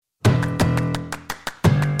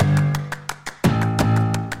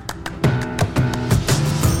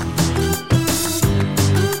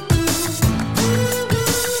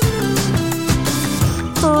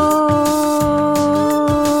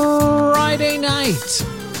night.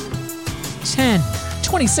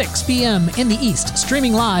 10:26 p.m. in the East,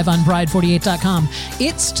 streaming live on Bride48.com.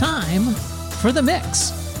 It's time for The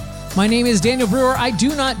Mix. My name is Daniel Brewer. I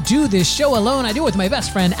do not do this show alone. I do it with my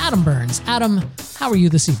best friend, Adam Burns. Adam, how are you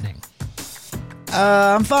this evening?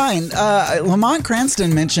 I'm fine. Lamont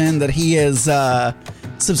Cranston mentioned that he is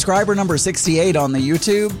subscriber number 68 on the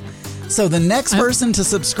YouTube. So the next person to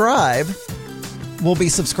subscribe will be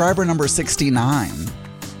subscriber number 69.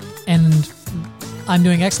 And I'm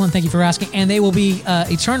doing excellent. Thank you for asking. And they will be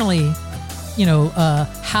eternally,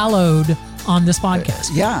 hallowed on this podcast.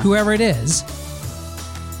 Yeah. Whoever it is.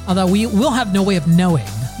 Although we'll have no way of knowing.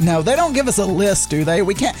 No, they don't give us a list, do they?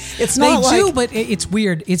 We can't. It's not They do, but it's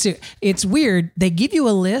weird. It's weird. They give you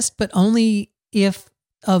a list, but only if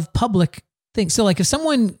of public things. So like if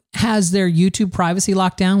someone has their YouTube privacy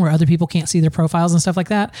locked down where other people can't see their profiles and stuff like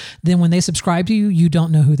that, then when they subscribe to you, you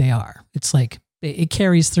don't know who they are. It's like it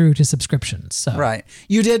carries through to subscriptions. So right.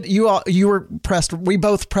 You were pressed. We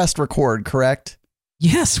both pressed record, correct?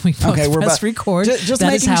 Yes, we both press record. Just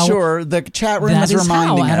making sure the chat room is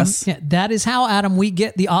reminding us. Yeah, that is how, Adam, we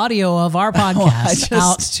get the audio of our podcast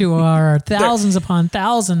out to our thousands upon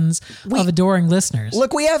thousands of adoring listeners.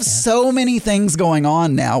 Look, we have so many things going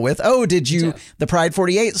on now with, the Pride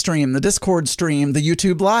 48 stream, the Discord stream, the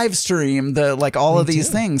YouTube live stream, all of these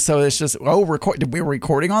things. So it's just, we're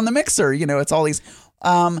recording on the mixer. It's all these.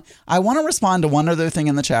 I want to respond to one other thing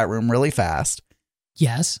in the chat room really fast.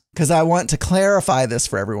 Yes. Because I want to clarify this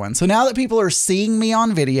for everyone. So now that people are seeing me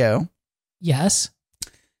on video. Yes.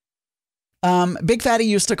 Big Fatty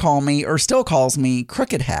used to call me, or still calls me,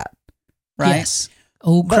 Crooked Hat. Right? Yes.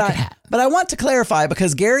 Oh, Crooked Hat. But I want to clarify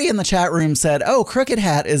because Gary in the chat room said, Crooked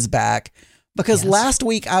Hat is back. Because last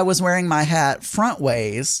week I was wearing my hat front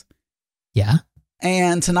ways. Yeah.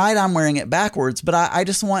 And tonight I'm wearing it backwards. But I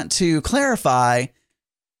just want to clarify.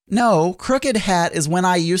 No, Crooked Hat is when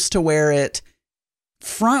I used to wear it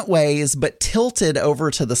front ways, but tilted over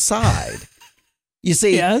to the side. You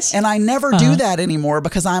see, yes. And I never do that anymore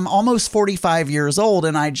because I'm almost 45 years old.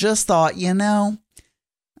 And I just thought,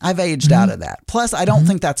 I've aged out of that. Plus, I don't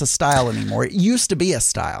think that's a style anymore. It used to be a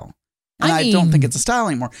style. And I don't think it's a style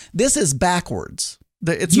anymore. This is backwards.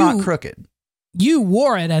 It's not crooked. You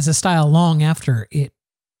wore it as a style long after it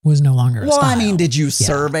was no longer a style. Well, I mean, did you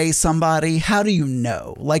survey somebody? How do you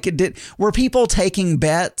know? Were people taking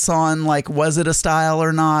bets on was it a style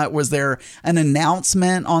or not? Was there an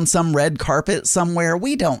announcement on some red carpet somewhere?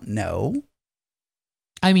 We don't know.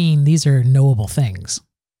 I mean, these are knowable things.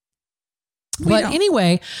 But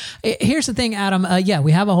anyway, here's the thing, Adam.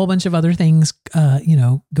 We have a whole bunch of other things,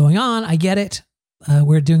 going on. I get it.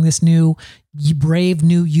 We're doing this brave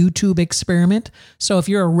new YouTube experiment. So if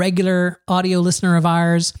you're a regular audio listener of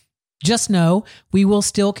ours, just know we will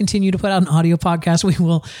still continue to put out an audio podcast.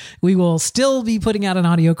 We will still be putting out an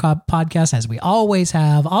audio podcast as we always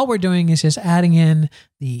have. All we're doing is just adding in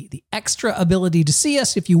the extra ability to see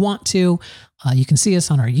us if you want to. You can see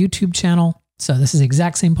us on our YouTube channel. So this is the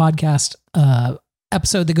exact same podcast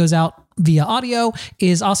episode that goes out via audio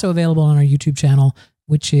is also available on our YouTube channel,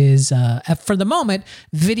 which is, for the moment,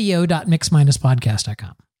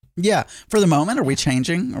 video.mix-podcast.com. Yeah. For the moment, are we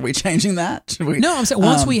changing that? No, I'm saying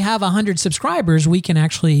once we have 100 subscribers, we can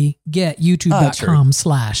actually get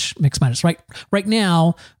youtube.com/mix-. Right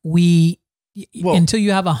now, until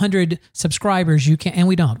you have 100 subscribers, you can, and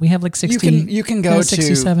we don't. We have 60. You can go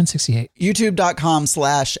 67, 68.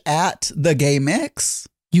 youtube.com/@thegaymix.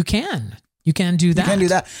 You can do that. You can do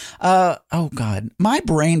that. Oh God, my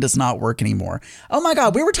brain does not work anymore. Oh my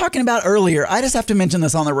God, we were talking about earlier. I just have to mention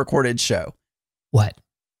this on the recorded show. What?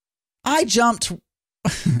 I jumped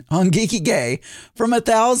on Geeky Gay from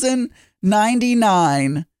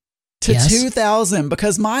 1,099 to 2,000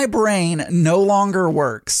 because my brain no longer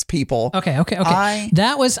works, people. Okay.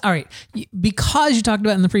 That was, all right. Because you talked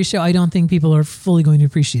about it in the pre-show, I don't think people are fully going to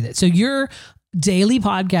appreciate it. So your daily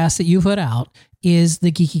podcast that you put out is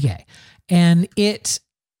the Geeky Gay. And it,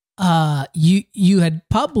 you had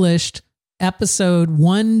published episode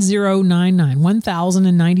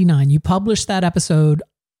 1099. You published that episode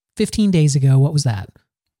 15 days ago. What was that?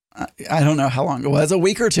 I don't know how long it was. A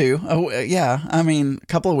week or two. Oh, yeah. I mean, a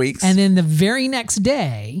couple of weeks. And then the very next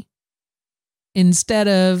day, instead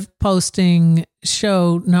of posting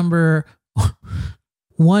show number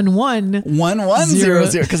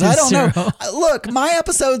 1100, because I don't know. Look, my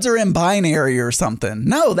episodes are in binary or something.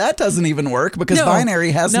 No, that doesn't even work because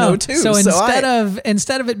binary has no two. So instead of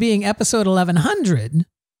it being episode 1100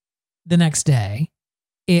 the next day,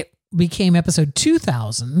 it became episode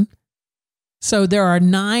 2000. So there are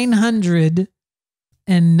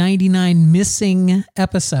 999 missing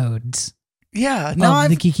episodes Yeah.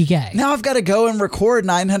 The Geeky Gay. Now I've got to go and record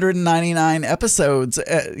 999 episodes,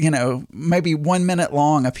 maybe 1 minute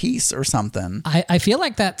long a piece or something. I feel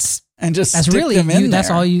like that's stick really them in there. That's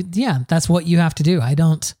all you. Yeah, that's what you have to do.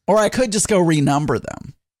 Or I could just go renumber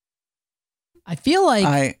them. I feel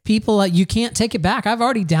like people, you can't take it back. I've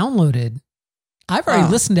already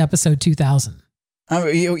listened to episode 2000.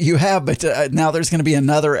 You have, but now there's going to be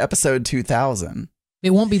another episode 2000. It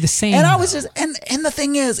won't be the same. And I was just, and the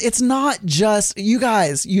thing is, it's not just, you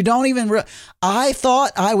guys, you don't even, I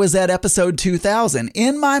thought I was at episode 2000.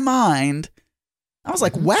 In my mind, I was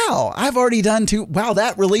like, wow, I've already done wow,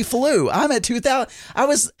 that really flew. I'm at 2000.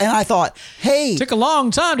 I thought, hey. Took a long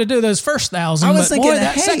time to do those first 1,000, I was thinking,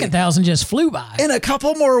 that second 1,000 just flew by. In a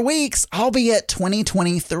couple more weeks, I'll be at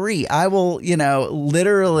 2023. I will,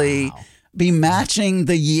 literally be matching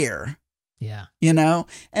the year. Yeah.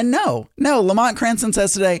 And no, Lamont Cranston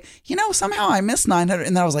says today, somehow I missed 900.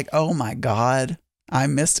 And then I was like, oh my God, I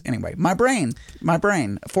missed. Anyway, my brain,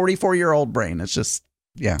 44-year-old brain. It's just,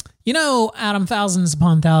 yeah. Adam, thousands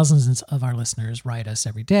upon thousands of our listeners write us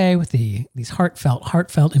every day with these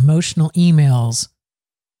heartfelt, emotional emails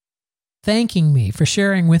thanking me for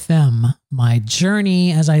sharing with them my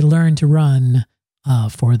journey as I learned to run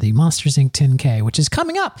for the Monsters Inc. 10K, which is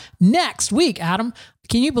coming up next week, Adam.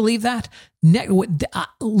 Can you believe that?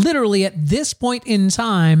 Literally at this point in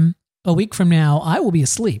time, a week from now, I will be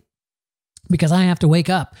asleep because I have to wake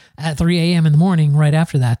up at 3 a.m. in the morning right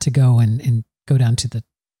after that to go and go down to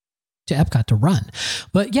Epcot to run.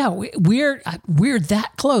 But yeah, we're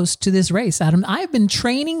that close to this race, Adam. I've been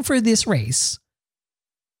training for this race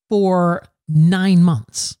for 9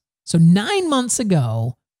 months. So 9 months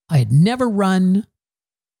ago, I had never run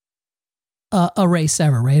a race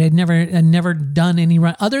ever, right? I'd never done any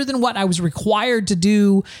run other than what I was required to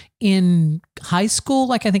do in high school.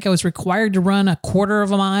 Like I think I was required to run a quarter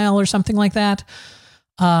of a mile or something like that.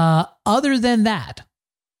 Other than that,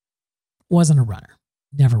 wasn't a runner.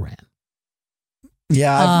 Never ran.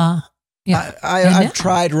 Yeah. I've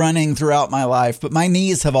tried running throughout my life, but my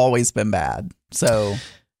knees have always been bad. So,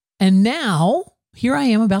 and now here I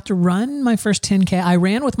am about to run my first 10K. I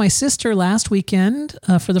ran with my sister last weekend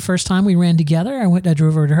for the first time. We ran together. I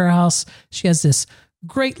drove over to her house. She has this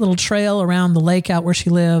great little trail around the lake out where she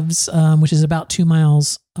lives, which is about 2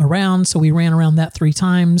 miles around. So we ran around that 3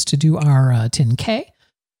 times to do our 10K.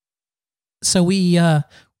 So she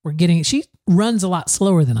runs a lot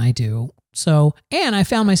slower than I do. So, and I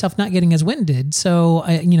found myself not getting as winded. So,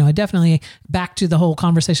 I definitely back to the whole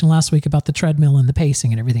conversation last week about the treadmill and the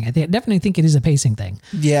pacing and everything. I definitely think it is a pacing thing.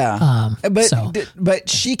 Yeah. But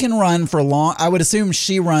she can run for long. I would assume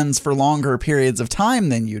she runs for longer periods of time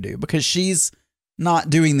than you do because she's not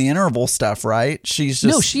doing the interval stuff, right? She's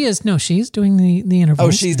doing the interval.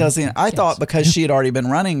 Oh, she does the, I thought because she had already been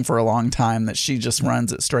running for a long time that she just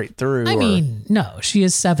runs it straight through. No, she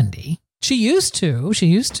is 70. She used to,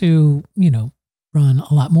 run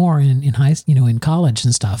a lot more in college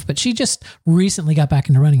and stuff, but she just recently got back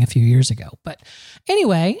into running a few years ago. But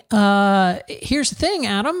anyway, here's the thing,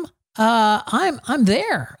 Adam. I'm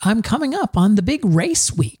there. I'm coming up on the big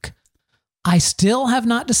race week. I still have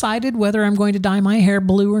not decided whether I'm going to dye my hair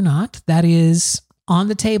blue or not. That is on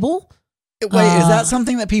the table. Wait, is that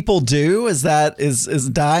something that people do? Is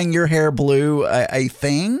dyeing your hair blue a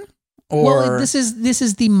thing? Well, this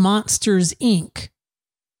is the Monsters Inc.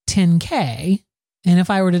 10K, and if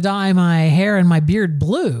I were to dye my hair and my beard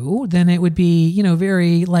blue, then it would be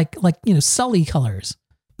very like Sully colors.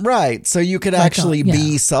 Right. So you could actually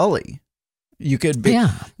be Sully. You could be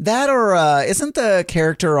that, or isn't the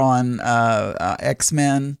character on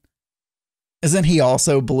X-Men? Isn't he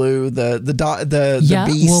also blue? The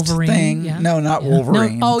Beast Wolverine, thing? Yeah. No, not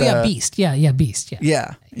Wolverine. No. Beast. Yeah, Beast.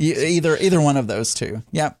 Yeah. Either one of those two.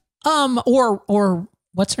 Yep. Or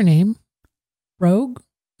what's her name? Rogue?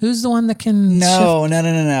 Who's the one that can No.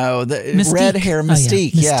 The Mystique. Red hair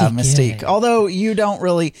Mystique. Mystique. Yeah. Although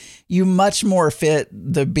you much more fit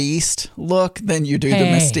the Beast look than you do the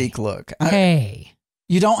Mystique look.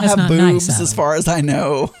 You don't have boobs as far as I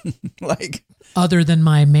know. Other than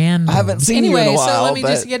my man boobs. I haven't seen you in a while. So let me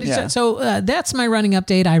just get it. Yeah. So that's my running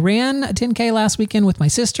update. I ran a 10K last weekend with my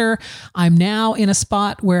sister. I'm now in a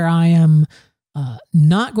spot where I am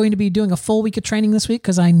not going to be doing a full week of training this week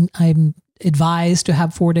because I'm advised to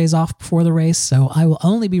have 4 days off before the race. So I will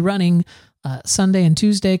only be running Sunday and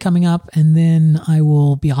Tuesday coming up, and then I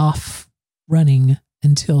will be off running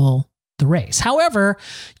until the race. However,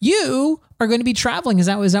 you are going to be traveling. Is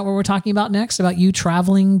that what we're talking about next? About you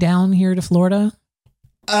traveling down here to Florida?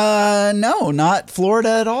 No, not Florida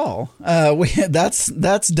at all.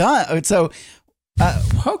 That's done. So,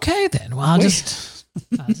 okay then. Well, I'll just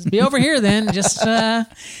I'll just be over here then. Just no.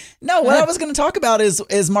 What I was going to talk about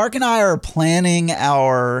is Mark and I are planning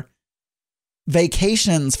our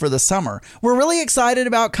vacations for the summer. We're really excited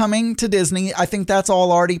about coming to Disney. I think that's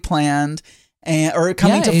all already planned. Or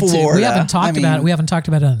coming to Florida. We haven't talked about it. We haven't talked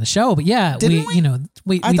about it on the show, but yeah, we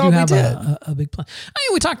do have a big plan. I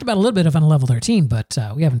mean, we talked about a little bit of on Level 13, but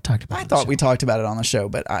we haven't talked about it. I thought we talked about it on the show,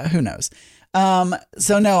 but who knows?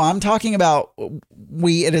 So no, I'm talking about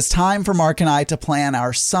it is time for Mark and I to plan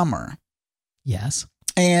our summer. Yes.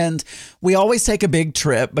 And we always take a big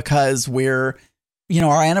trip because our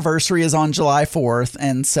anniversary is on July 4th.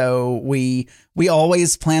 And so we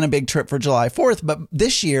always plan a big trip for July 4th. But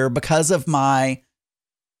this year, because of I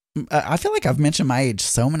feel like I've mentioned my age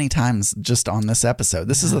so many times just on this episode.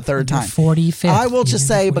 This is the third time. 45th. I will just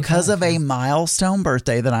say because of a milestone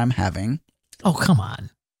birthday that I'm having. Oh, come on.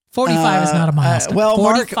 45 is not a milestone. Well,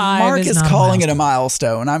 Mark is calling it a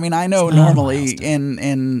milestone. I mean, I know normally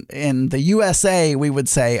in the USA, we would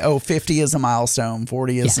say, 50 is a milestone.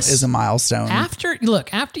 40 is a milestone. After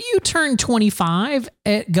you turn 25,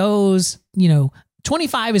 it goes,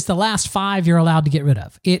 25 is the last 5 you're allowed to get rid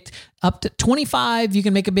of. It up to 25, you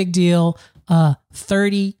can make a big deal.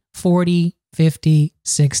 30, 40, 50,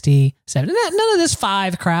 60, 70. None of this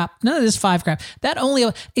 5 crap. That only,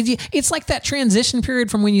 it's like that transition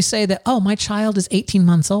period from when you say that, my child is 18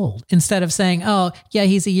 months old, instead of saying,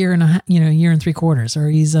 he's a year and a year and 3/4, or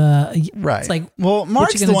he's right. It's like, well,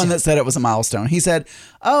 Mark's the one that said it was a milestone. He said,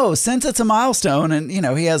 since it's a milestone, and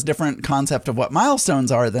he has different concept of what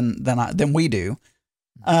milestones are than we do.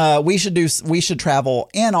 We should travel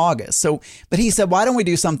in August. So, but he said, why don't we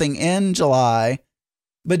do something in July,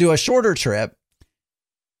 but do a shorter trip?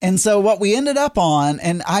 And so what we ended up on,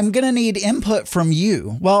 and I'm going to need input from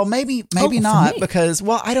you. Well, maybe not, because,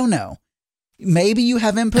 I don't know. Maybe you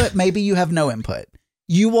have input, maybe you have no input.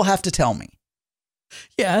 You will have to tell me.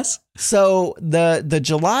 Yes. So the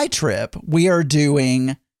July trip, we are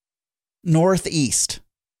doing Northeast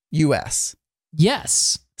US.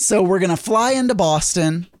 Yes. So we're going to fly into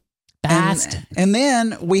Boston. And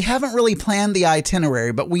then we haven't really planned the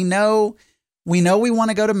itinerary, but we know we want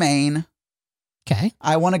to go to Maine. Okay.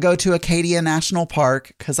 I want to go to Acadia National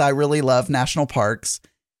Park because I really love national parks.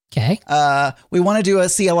 Okay. We want to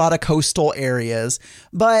see a lot of coastal areas,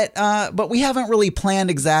 but we haven't really planned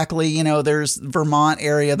exactly. There's Vermont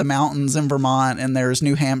area, the mountains in Vermont, and there's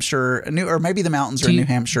New Hampshire, or maybe the mountains are in New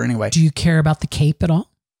Hampshire anyway. Do you care about the Cape at all?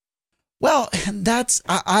 Well,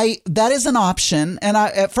 that is an option. And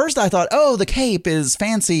at first I thought, the Cape is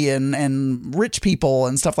fancy and rich people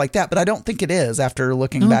and stuff like that. But I don't think it is after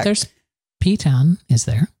looking back. There's P-Town is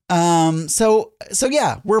there. So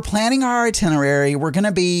yeah, we're planning our itinerary. We're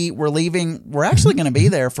actually going to be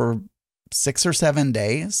there for 6 or 7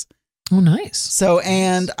 days. Oh, nice. So,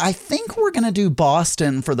 and I think we're going to do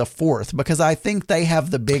Boston for the 4th because I think they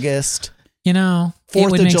have the biggest,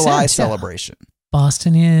 4th of July celebration. Yeah.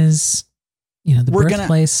 Boston is, the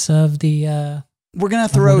birthplace of the, we're going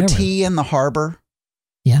to throw tea in the harbor.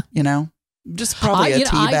 Yeah. Just probably a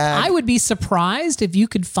tea bag. I would be surprised if you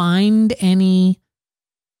could find any,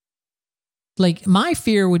 my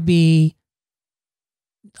fear would be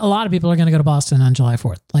a lot of people are going to go to Boston on July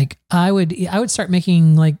 4th. I would start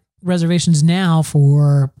making reservations now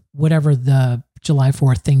for whatever the July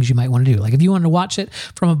 4th things you might want to do. If you wanted to watch it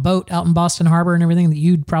from a boat out in Boston Harbor and everything, that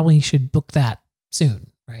you'd probably should book that soon.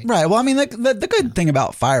 Right. Well, I mean, the good thing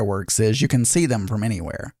about fireworks is you can see them from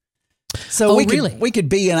anywhere. So we could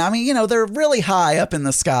be in, they're really high up in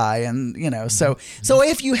the sky and, so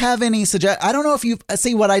if you have any I don't know if you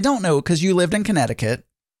see what I don't know, because you lived in Connecticut.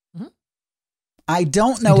 Mm-hmm. I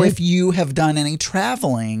don't know if you have done any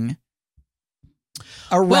traveling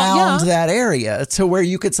around that area to where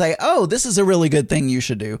you could say, this is a really good thing you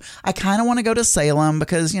should do. I kind of want to go to Salem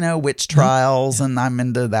because, witch trials and I'm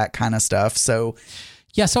into that kind of stuff. So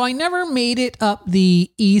yeah, so I never made it up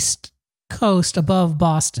the East Coast above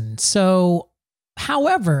Boston. So,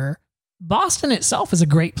 however, Boston itself is a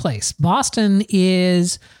great place. Boston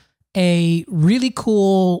is a really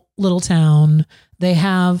cool little town. They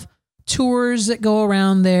have tours that go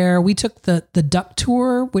around there. We took the duck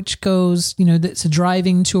tour, which goes, it's a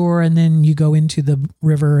driving tour, and then you go into the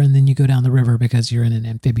river, and then you go down the river because you're in an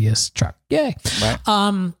amphibious truck. Yay.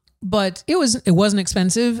 Right. But it wasn't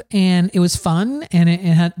expensive, and it was fun,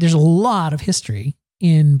 and there's a lot of history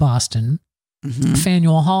in Boston. Mm-hmm.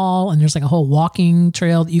 Faneuil Hall, and there's a whole walking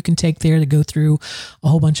trail that you can take there to go through a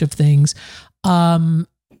whole bunch of things. Definitely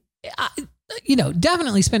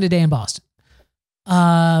spend a day in Boston.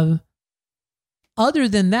 Other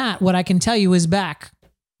than that, what I can tell you is back,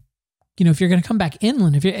 if you're going to come back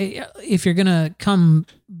inland, if you're going to come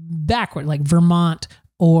backward, like Vermont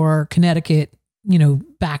or Connecticut,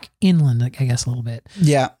 back inland, I guess a little bit.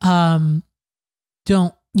 Yeah.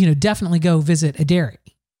 Don't, definitely go visit a dairy.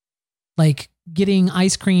 Like getting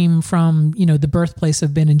ice cream from, the birthplace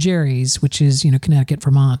of Ben and Jerry's, which is, Connecticut,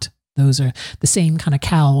 Vermont. Those are the same kind of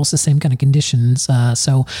cows, the same kind of conditions.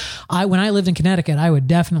 So when I lived in Connecticut, I would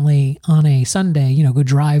definitely on a Sunday, go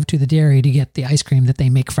drive to the dairy to get the ice cream that they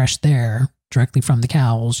make fresh there directly from the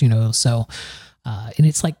cows, so, and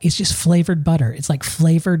it's just flavored butter. It's like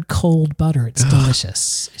flavored cold butter. It's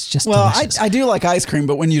delicious. It's just delicious. I do like ice cream,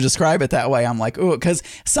 but when you describe it that way, I'm like, ooh, because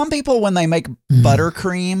some people, when they make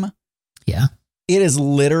buttercream, yeah, it is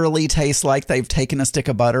literally tastes like they've taken a stick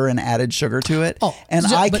of butter and added sugar to it. And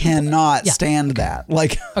I cannot stand that.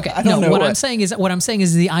 Like, I don't know what I'm saying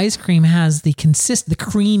is the ice cream has the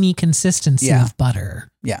creamy consistency of butter.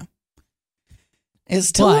 Yeah.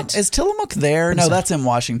 Is Tillamook there? No, that's in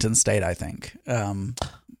Washington State, I think.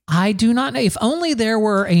 I do not know. If only there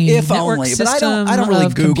were a network system I don't really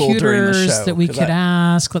of Google computers during the show, that we could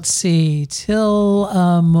ask. Let's see.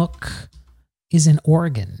 Tillamook is in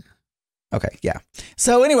Oregon. Okay, yeah.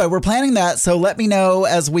 So anyway, we're planning that. So let me know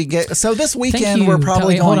as we get. So this weekend we're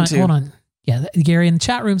probably going to. Hold on. Yeah, Gary in the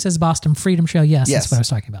chat room says Boston Freedom Trail. Yes, that's what I was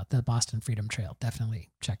talking about. The Boston Freedom Trail. Definitely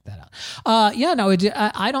check that out.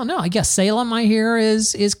 I don't know. I guess Salem I hear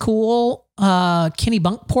is cool.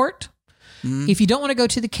 Kennebunkport. If you don't want to go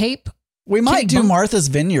to the Cape, we might do Martha's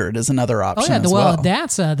Vineyard as another option. Oh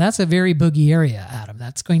yeah, that's a very boogie area, Adam.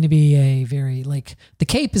 That's going to be a very the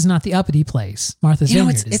Cape is not the uppity place. Martha's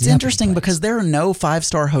Vineyard. It's interesting because there are no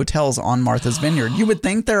 5-star hotels on Martha's Vineyard. You would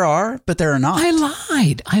think there are, but there are not. I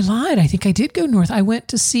lied. I think I did go north. I went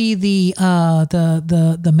to see the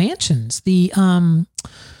mansions, the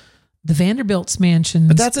Vanderbilt's mansions.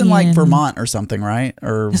 But that's in like Vermont or something, right?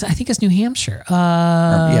 Or I think it's New Hampshire.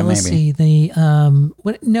 Maybe. Let's see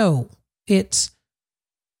what? No. It's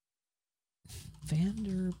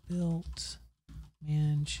Vanderbilt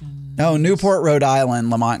Mansion. Oh, Newport, Rhode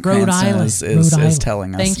Island. Lamont Cranston is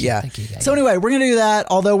telling us. Thank you, so anyway, we're going to do that.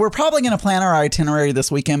 Although we're probably going to plan our itinerary this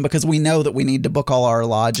weekend because we know that we need to book all our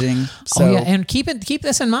lodging. So. And keep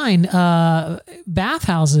this in mind.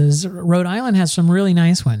 Bathhouses. Rhode Island has some really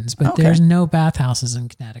nice ones, but there's no bathhouses in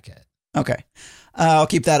Connecticut. Okay. I'll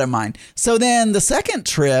keep that in mind. So then the second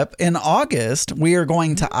trip in August, we are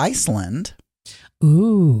going to Iceland.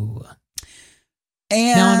 Ooh.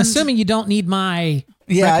 And now I'm assuming you don't need my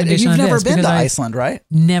you've never been to Iceland, right?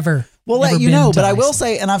 Never. We'll let you know, but I will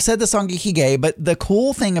say, and I've said this on Geeky Gay, but the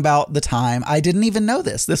cool thing about the time, I didn't even know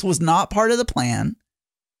this. This was not part of the plan.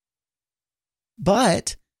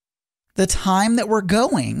 But the time that we're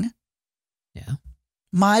going,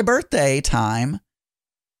 my birthday time,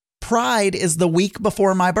 Pride is the week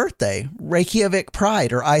before my birthday, Reykjavik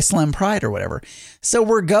Pride or Iceland Pride or whatever. So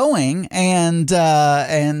we're going and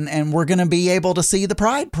we're going to be able to see the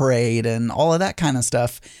Pride Parade and all of that kind of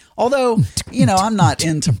stuff. Although, I'm not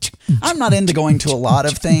into going to a lot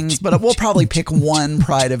of things, but we'll probably pick one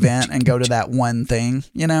Pride event and go to that one thing,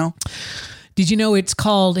 Did you know it's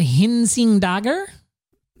called Hinsingdagar?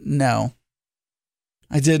 No,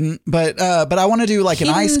 I didn't. But I want to do like an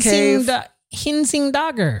ice cave.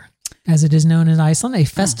 Hinsingdagar, as it is known in Iceland, a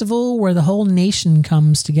festival where the whole nation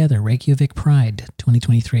comes together. Reykjavik Pride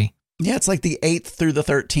 2023. Yeah, it's like the 8th through the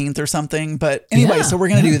 13th or something. But anyway, so we're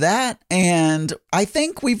going to do that. And I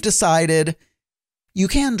think we've decided you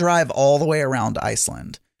can drive all the way around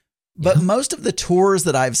Iceland. But most of the tours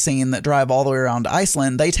that I've seen that drive all the way around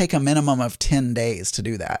Iceland, they take a minimum of 10 days to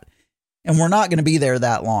do that. And we're not going to be there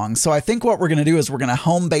that long. So I think what we're going to do is we're going to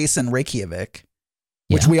home base in Reykjavik.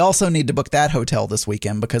 Which we also need to book that hotel this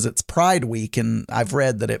weekend because it's Pride Week, and I've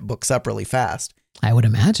read that it books up really fast. I would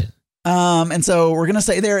imagine. And so we're going to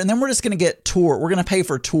stay there, and then we're just going to we're going to pay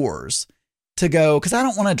for tours to go because I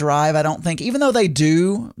don't want to drive. I don't think, even though they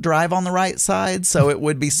do drive on the right side, so it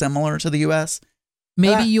would be similar to the U.S.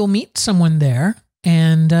 Maybe you'll meet someone there.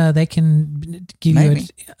 And they can give you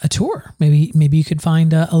a tour. Maybe you could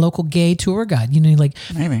find a local gay tour guide. You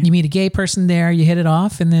meet a gay person there, you hit it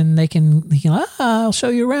off, and then they can I'll show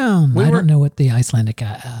you around. I don't know what the Icelandic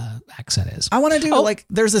accent is. I want to do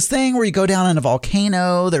there's this thing where you go down in a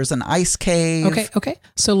volcano. There's an ice cave. Okay.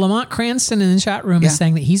 So Lamont Cranston in the chat room is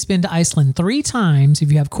saying that he's been to Iceland 3 times.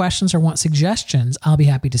 If you have questions or want suggestions, I'll be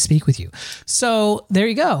happy to speak with you. So there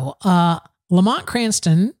you go. Lamont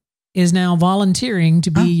Cranston is now volunteering to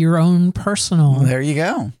be your own personal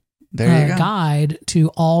guide to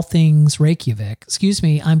all things Reykjavik. Excuse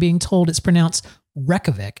me, I'm being told it's pronounced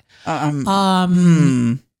Reykjavik.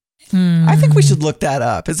 I think we should look that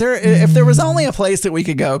up. Is there if there was only a place that we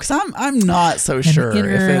could go? Because I'm not so sure if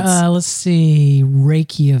it's. Let's see,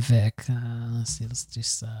 Reykjavik. Let's see. Let's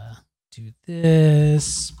just do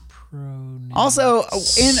this. Also,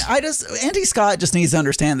 Auntie Scott just needs to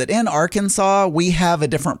understand that in Arkansas we have a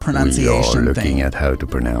different pronunciation. We are looking at how to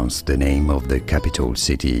pronounce the name of the capital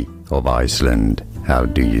city of Iceland. How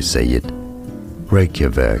do you say it?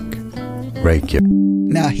 Reykjavik. Reykjavik.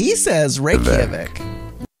 Now he says Reykjavik.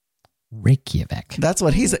 Reykjavik. That's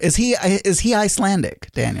what he's. Is he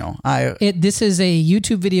Icelandic, Daniel? This is a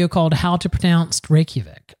YouTube video called "How to Pronounce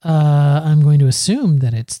Reykjavik." I'm going to assume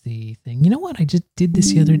that it's the thing. You know what? I just did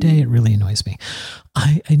this the other day. It really annoys me.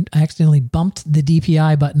 I accidentally bumped the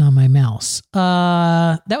DPI button on my mouse.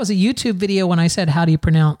 That was a YouTube video when I said, "How do you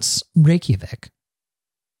pronounce Reykjavik?"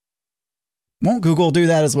 Won't Google do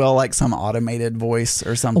that as well, like some automated voice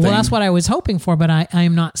or something? Well, that's what I was hoping for, but I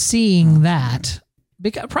am not seeing that.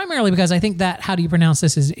 Primarily because I think that how do you pronounce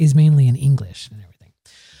this is mainly in English and everything.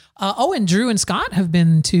 And Drew and Scott have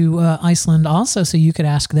been to Iceland also, so you could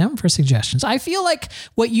ask them for suggestions. I feel like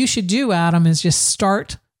what you should do, Adam, is just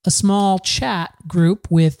start a small chat group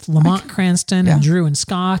with Lamont Cranston and Drew and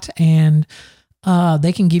Scott, and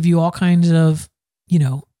they can give you all kinds of,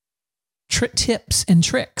 tips and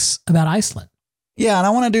tricks about Iceland. Yeah, and I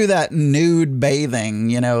want to do that nude bathing,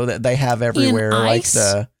 that they have everywhere, like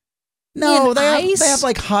the. No, they have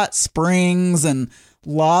like hot springs and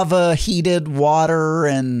lava heated water,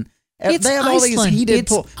 and they have all these heated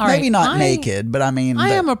pools. Maybe not naked, but I mean, I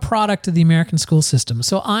am a product of the American school system,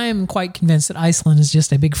 so I am quite convinced that Iceland is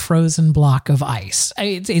just a big frozen block of ice.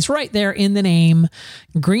 It's right there in the name.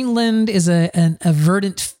 Greenland is a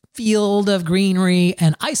verdant field of greenery,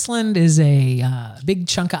 and Iceland is a big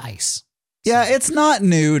chunk of ice. Yeah, it's not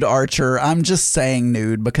nude, Archer. I'm just saying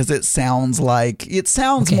nude because it sounds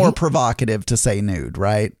more provocative to say nude,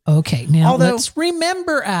 right? Okay. Now let's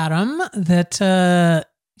remember, Adam, that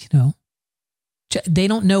they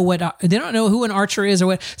don't know who an archer is or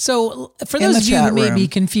what. So for those of you who may be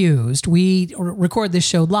confused, we record this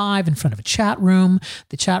show live in front of a chat room.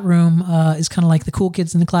 The chat room is kind of like the cool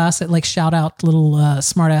kids in the class that like shout out little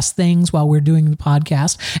smart ass things while we're doing the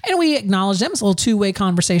podcast. And we acknowledge them. It's a little two-way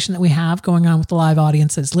conversation that we have going on with the live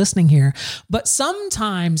audience that's listening here. But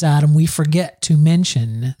sometimes, Adam, we forget to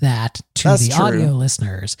mention that to the audio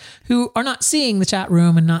listeners who are not seeing the chat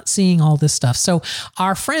room and not seeing all this stuff. So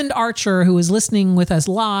our friend Archer, who is listening with us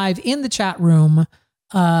live in the chat room,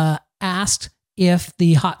 asked if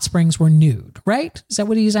the hot springs were nude, right? Is that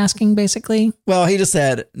what he's asking basically? Well, he just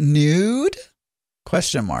said nude ?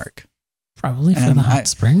 Probably for the hot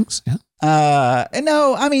springs. Yeah.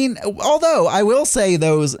 No, I mean, although I will say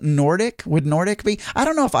would Nordic be? I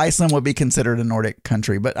don't know if Iceland would be considered a Nordic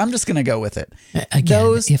country, but I'm just going to go with it.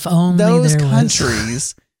 Again, if only those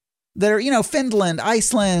countries that are, Finland,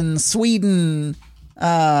 Iceland, Sweden,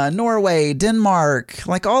 Norway, Denmark,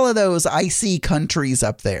 like all of those icy countries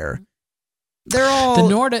up there. They're all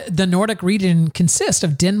the Nordic region consists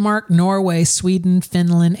of Denmark, Norway, Sweden,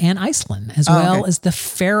 Finland, and Iceland, as well as the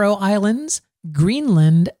Faroe Islands,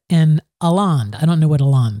 Greenland, and Åland. I don't know what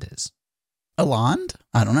Åland is. Åland?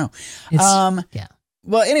 I don't know. Yeah.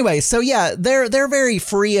 Well, anyway, so yeah, they're very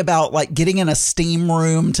free about like getting in a steam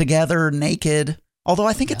room together naked. Although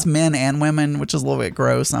I think it's men and women, which is a little bit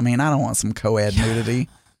gross. I mean, I don't want some co-ed nudity.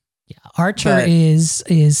 Yeah, Archer is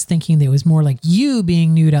thinking that it was more like you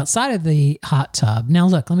being nude outside of the hot tub. Now,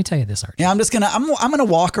 look, let me tell you this, Archer. Yeah, I'm gonna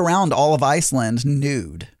walk around all of Iceland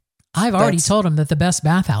nude. I've already told him that the best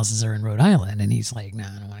bathhouses are in Rhode Island, and he's like, "No,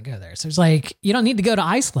 I don't want to go there." So it's like you don't need to go to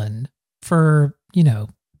Iceland for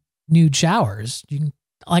nude showers. You can.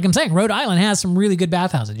 Like I'm saying, Rhode Island has some really good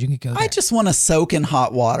bathhouses. You can go there. I just want to soak in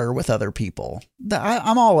hot water with other people.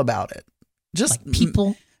 I'm all about it. Just like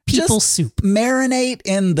people soup. Marinate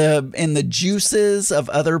in the juices of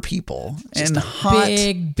other people. Just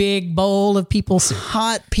and big bowl of people soup.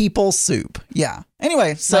 Hot people soup. Yeah.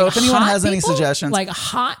 Anyway, so if anyone has any suggestions, like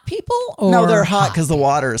hot people, or no, they're hot because the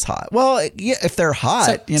water is hot. Well, yeah, if they're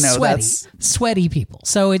hot, that's sweaty people.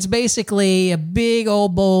 So it's basically a big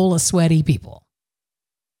old bowl of sweaty people.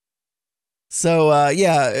 So,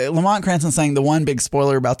 Lamont Cranston saying the one big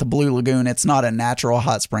spoiler about the Blue Lagoon, it's not a natural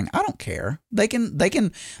hot spring. I don't care. They can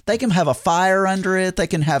have a fire under it. They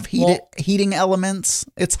can have heating elements.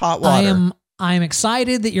 It's hot water. I'm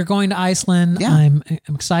excited that you're going to Iceland. Yeah. I'm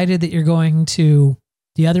excited that you're going to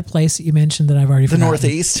the other place that you mentioned that I've already forgotten. The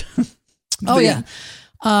Northeast. Yeah.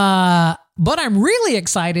 But I'm really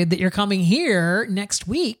excited that you're coming here next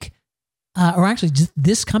week, or actually just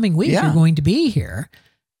this coming week. You're going to be here.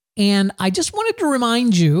 And I just wanted to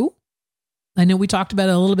remind you I know we talked about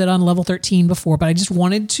it a little bit on level 13 before, but I just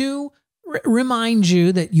wanted to remind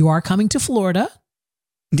you that you are coming to Florida.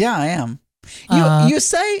 Yeah, I am. You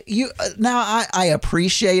say now I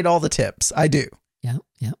appreciate all the tips. I do. Yeah.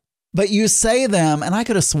 But you say them, and I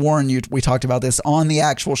could have sworn we talked about this on the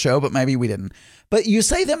actual show, but maybe we didn't. But you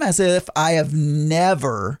say them as if I have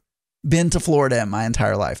never been to Florida in my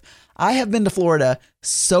entire life. I have been to Florida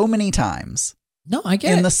so many times. No, I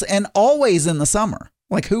get it. And always in the summer.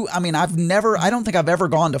 Like I don't think I've ever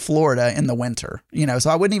gone to Florida in the winter, so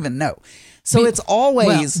I wouldn't even know. So it's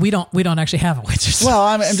always, we don't actually have a winter. Well,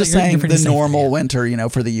 I'm just saying the normal winter,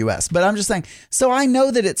 for the US, but I'm just saying, so I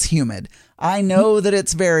know that it's humid. I know that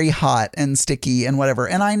it's very hot and sticky and whatever.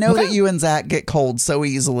 And I know that you and Zach get cold so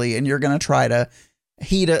easily, and you're going to try to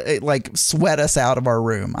sweat us out of our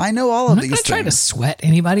room. I know all of these things. I'm not trying to sweat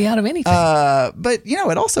anybody out of anything. But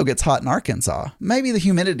it also gets hot in Arkansas. Maybe the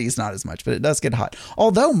humidity is not as much, but it does get hot.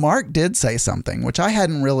 Although Mark did say something, which I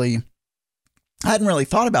hadn't really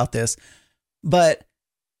thought about this, but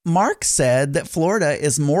Mark said that Florida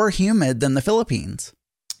is more humid than the Philippines.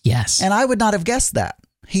 Yes. And I would not have guessed that.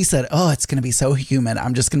 He said, "Oh, it's going to be so humid.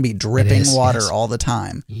 I'm just going to be dripping water all the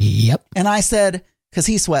time." Yep. And I said, because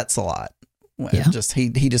he sweats a lot. Yeah.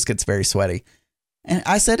 He just gets very sweaty. And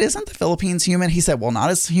I said, "Isn't the Philippines humid?" He said, "Well,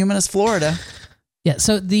 not as humid as Florida." Yeah.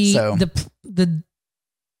 So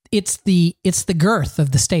it's the girth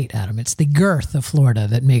of the state, Adam. It's the girth of Florida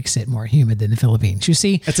that makes it more humid than the Philippines. You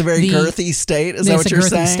see, it's a very girthy state. Is that what you're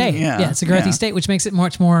saying? State. Yeah, it's a girthy state, which makes it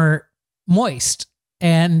much more moist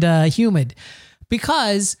and humid.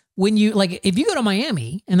 Because when if you go to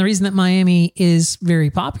Miami, and the reason that Miami is very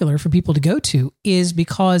popular for people to go to is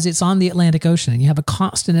because it's on the Atlantic Ocean and you have a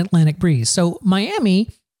constant Atlantic breeze. So Miami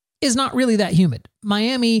is not really that humid.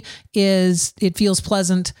 Miami it feels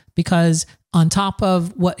pleasant because on top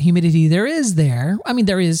of what humidity there is there, I mean,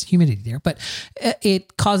 there is humidity there, but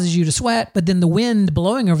it causes you to sweat, but then the wind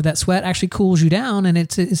blowing over that sweat actually cools you down, and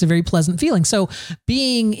it's a very pleasant feeling. So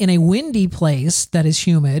being in a windy place that is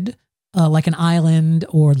humid, like an island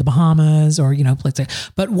or the Bahamas or, places like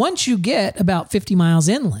that. But once you get about 50 miles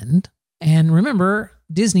inland, and remember,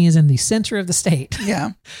 Disney is in the center of the state.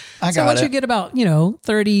 Yeah, So once you get about,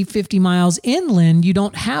 30, 50 miles inland, you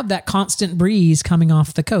don't have that constant breeze coming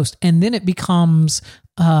off the coast. And then it becomes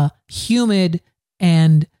humid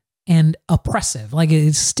and oppressive, like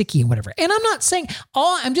it's sticky and whatever. And I'm not saying,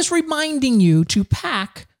 I'm just reminding you to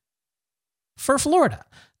pack for Florida.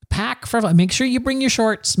 Make sure you bring your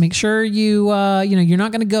shorts. Make sure you're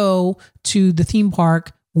not going to go to the theme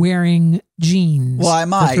park wearing jeans. Well, I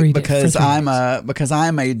might because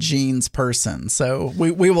I'm a jeans person. So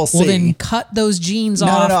we will see. Well, then cut those jeans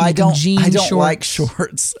off. No, I don't shorts. like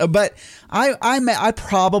shorts, but I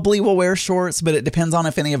probably will wear shorts, but it depends on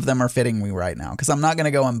if any of them are fitting me right now, because I'm not going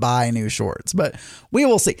to go and buy new shorts, but we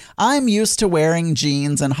will see. I'm used to wearing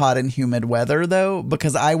jeans in hot and humid weather though,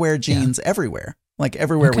 because I wear jeans everywhere. Like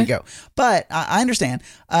everywhere we go. But I understand.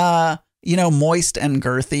 Moist and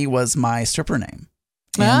Girthy was my stripper name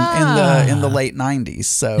in the late 90s.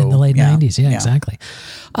 So in the late 90s, exactly.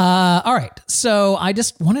 All right. So I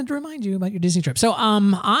just wanted to remind you about your Disney trip. So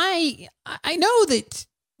I know that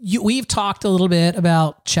we've talked a little bit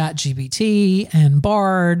about ChatGPT and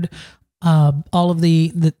Bard, all of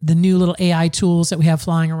the new little AI tools that we have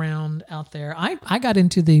flying around out there. I got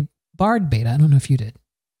into the Bard beta. I don't know if you did.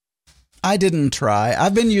 I didn't try.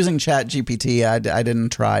 I've been using ChatGPT. I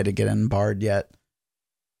didn't try to get in Bard yet.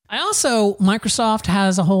 Microsoft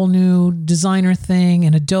has a whole new designer thing,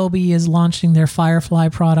 and Adobe is launching their Firefly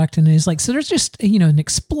product, and it's so there's just, an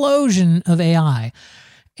explosion of AI.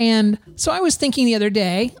 And so I was thinking the other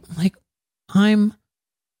day,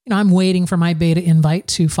 I'm waiting for my beta invite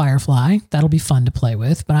to Firefly. That'll be fun to play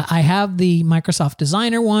with. But I have the Microsoft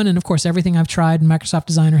Designer one. And of course, everything I've tried in Microsoft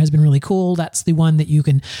Designer has been really cool. That's the one that you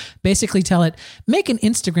can basically tell it, make an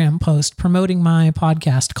Instagram post promoting my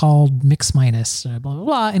podcast called Mix Minus, blah, blah,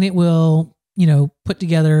 blah. And it will, put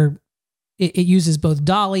together, it uses both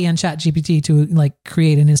DALL-E and ChatGPT to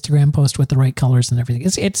create an Instagram post with the right colors and everything.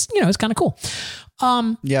 It's kind of cool.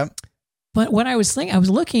 Yeah. But what I was thinking, I was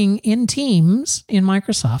looking in Teams, in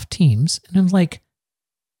Microsoft Teams, and I was like,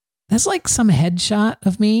 that's like some headshot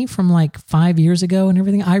of me from 5 years ago and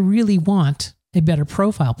everything. I really want a better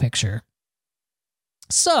profile picture.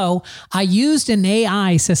 So I used an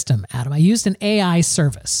AI system, Adam. I used an AI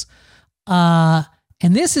service. And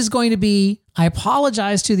this is going to be, I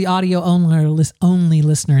apologize to the audio only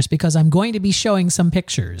listeners, because I'm going to be showing some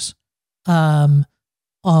pictures of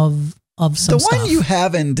some the one stuff. You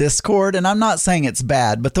have in Discord, and I'm not saying it's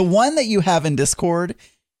bad, but the one that you have in Discord,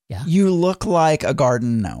 you look like a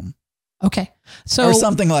garden gnome. Okay. So or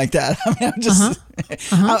something like that. I mean, I'm just,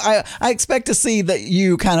 I expect to see that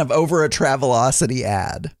you kind of over a Travelocity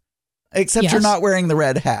ad, except you're not wearing the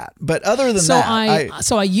red hat. But other than that,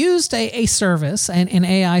 I used a service, an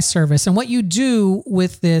AI service. And what you do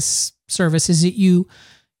with this service is that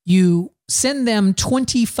you send them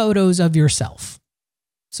 20 photos of yourself.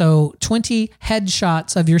 So 20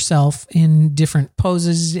 headshots of yourself in different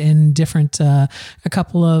poses, in different, a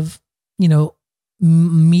couple of,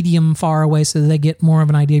 medium far away so that they get more of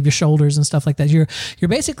an idea of your shoulders and stuff like that. You're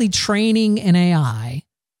basically training an AI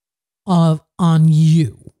on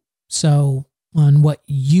you. So on what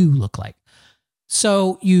you look like.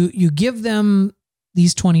 So you give them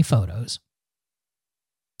these 20 photos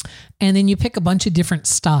and then you pick a bunch of different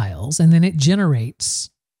styles and then it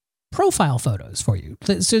generates profile photos for you.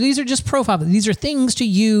 So these are just profile. These are things to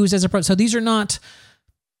use as a so these are not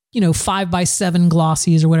 5x7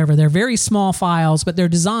 glossies or whatever. They're very small files, but they're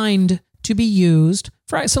designed to be used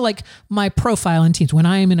for, so like my profile in Teams. When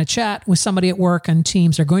I am in a chat with somebody at work on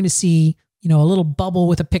Teams, they're going to see, a little bubble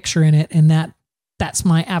with a picture in it. And that's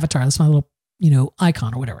my avatar. That's my little,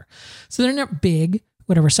 icon or whatever. So they're not big,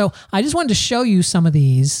 whatever. So I just wanted to show you some of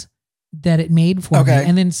these that it made for me.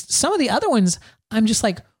 And then some of the other ones, I'm just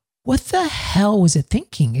like, what the hell was it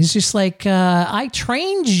thinking? It's just like, I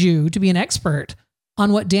trained you to be an expert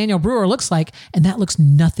on what Daniel Brewer looks like, and that looks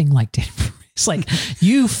nothing like Daniel Brewer. It's like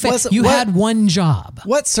you had one job.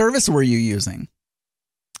 What service were you using?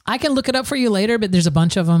 I can look it up for you later, but there's a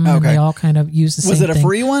bunch of them, and they all kind of use the same thing. Was it a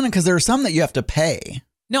free one? Because there are some that you have to pay.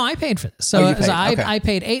 No, I paid for this. So, I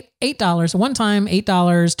paid $8 one time,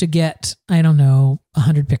 $8 to get, I don't know,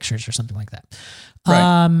 100 pictures or something like that.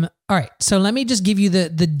 Right. All right. So let me just give you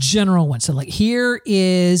the general one. So like here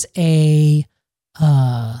is a.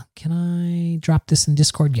 Can I drop this in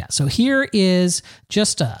Discord? Yeah. So here is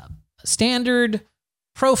just a standard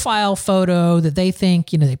profile photo that they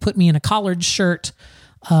think, they put me in a collared shirt.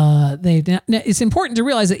 It's important to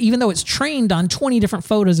realize that even though it's trained on 20 different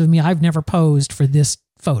photos of me, I've never posed for this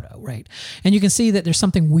photo, right? And you can see that there's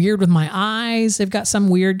something weird with my eyes. They've got some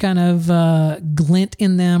weird kind of glint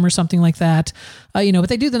in them or something like that. But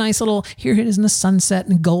they do the nice little, here it is in the sunset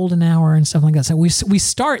and golden hour and stuff like that. So we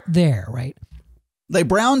start there, right? They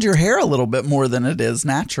browned your hair a little bit more than it is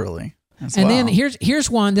naturally. Then here's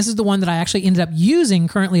one. This is the one that I actually ended up using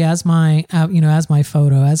currently as my, as my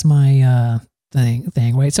photo, as my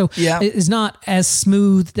thing, right? So it's not as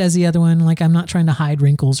smooth as the other one. Like I'm not trying to hide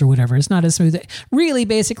wrinkles or whatever. It's not as smooth. Really,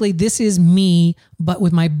 basically, this is me, but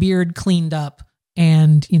with my beard cleaned up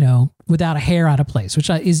and without a hair out of place, which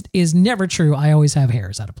is never true. I always have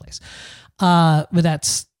hairs out of place. But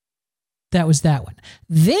that was that one.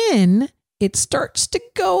 Then it starts to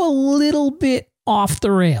go a little bit off the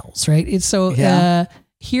rails, right? It's so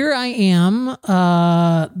here I am.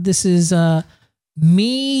 This is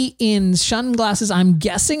me in sunglasses. I'm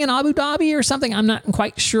guessing in Abu Dhabi or something. I'm not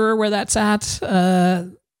quite sure where that's at.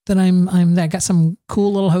 That I got some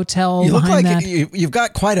cool little hotel. You look like you've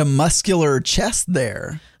got quite a muscular chest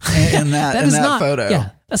there in that photo. Yeah,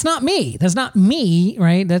 that's not me. That's not me,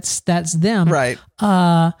 right? That's them, right?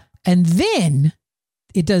 And then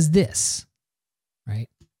it does this. Right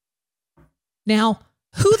now,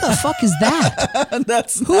 who the fuck is that?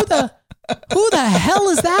 Who the hell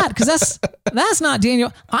is that? Because that's not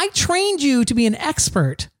Daniel. I trained you to be an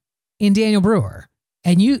expert in Daniel Brewer,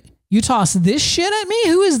 and you toss this shit at me.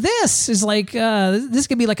 Who is this? Is like this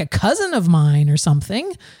could be like a cousin of mine or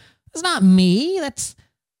something. It's not me. That's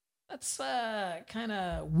kind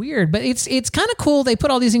of weird, but it's kind of cool. They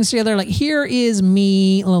put all these things together. Like here is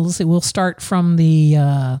me. Well, let's see. We'll start from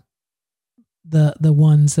the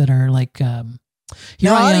ones that are like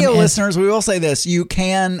now audio listeners, we will say this,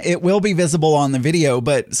 it will be visible on the video,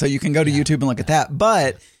 but so you can go to YouTube and look at that,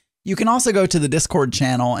 but you can also go to the Discord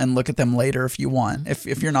channel and look at them later if you want,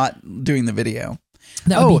 if you're not doing the video.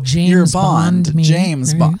 That would be James Bond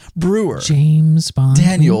Brewer. James Bond.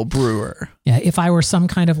 Daniel Brewer. Yeah, if I were some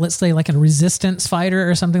kind of, let's say like a resistance fighter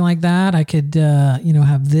or something like that, I could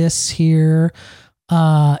have this here.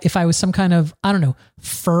 If I was some kind of, I don't know,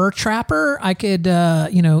 fur trapper, I could,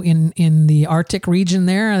 in the Arctic region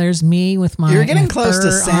there's me with my. You're getting close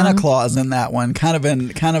to Santa Claus in that one, kind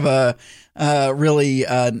of a really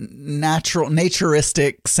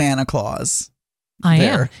naturistic Santa Claus. I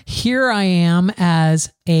am. Here I am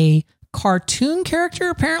as a cartoon character,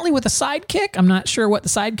 apparently with a sidekick. I'm not sure what the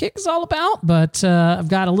sidekick is all about, but I've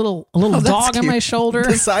got a little dog on my shoulder.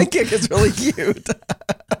 The sidekick is really cute.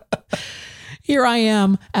 Here I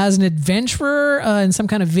am as an adventurer in some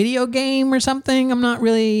kind of video game or something. I'm not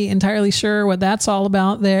really entirely sure what that's all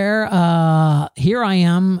about there. Here I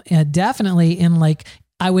am definitely in like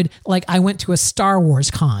I went to a Star Wars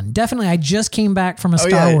con. Definitely, I just came back from a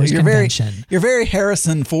Star Wars convention. You're very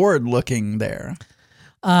Harrison Ford looking there.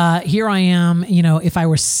 Here I am, if I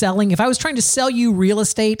was trying to sell you real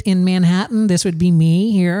estate in Manhattan, this would be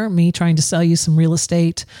me trying to sell you some real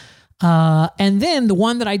estate. And then the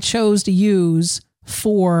one that I chose to use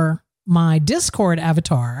for my Discord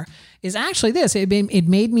avatar is actually this. It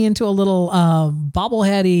made me into a little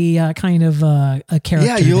bobbleheady kind of a character.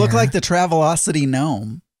 Yeah, you look like the Travelocity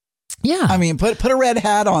gnome. Yeah. I mean, put a red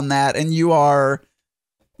hat on that and you are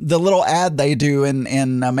the little ad they do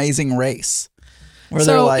in Amazing Race.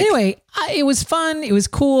 So anyway, it was fun. It was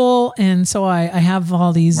cool. And so I have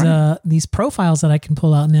all these profiles that I can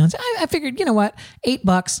pull out now. I figured, you know what,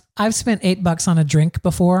 $8. I've spent $8 on a drink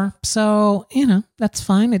before. So, that's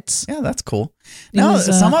fine. That's cool. No,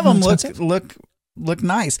 some of them look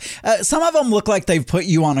nice. Some of them look like they've put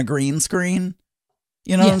you on a green screen.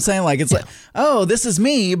 You know what I'm saying? Like, it's like, oh, this is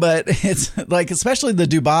me, but it's like, especially the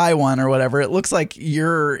Dubai one or whatever, it looks like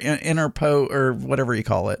you're interpo or whatever you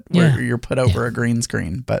call it, where you're put over a green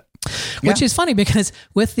screen. But which is funny because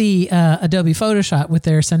with the Adobe Photoshop, with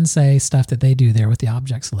their Sensei stuff that they do there with the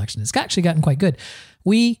object selection, it's actually gotten quite good.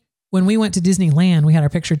 When we went to Disneyland, we had our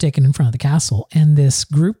picture taken in front of the castle, and this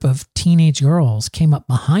group of teenage girls came up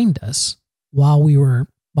behind us while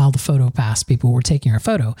the photo pass people were taking our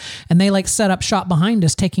photo, and they set up shop behind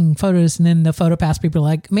us taking photos. And then the photo pass people are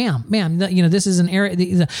like, ma'am, this is an area,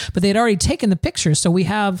 but they'd already taken the pictures. So we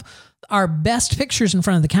have our best pictures in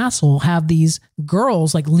front of the castle have these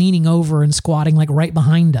girls leaning over and squatting right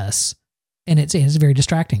behind us. And it's very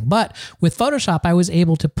distracting. But with Photoshop, I was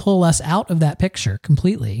able to pull us out of that picture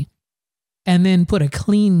completely and then put a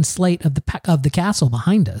clean slate of the castle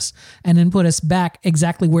behind us, and then put us back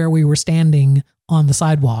exactly where we were standing on the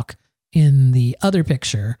sidewalk in the other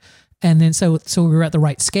picture. And then so we were at the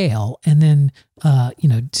right scale, and then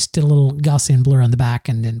just did a little Gaussian blur on the back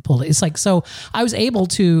and then pulled it. It's so I was able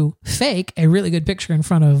to fake a really good picture in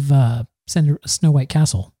front of Snow White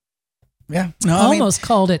Castle. Yeah. No, almost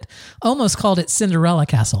called it Cinderella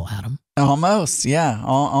Castle, Adam. Almost. Yeah.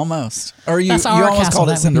 Almost. Or you almost called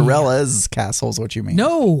it Cinderella's Castle is what you mean.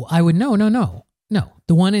 No, I would no.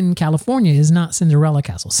 The one in California is not Cinderella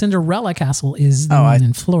Castle. Cinderella Castle is the one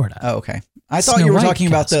in Florida. Oh, okay. I thought you were talking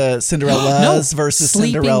about the Cinderellas versus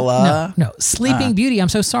Cinderella. No. Sleeping Beauty. I'm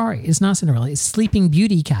so sorry. It's not Cinderella. It's Sleeping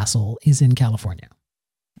Beauty Castle is in California.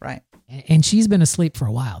 Right. And she's been asleep for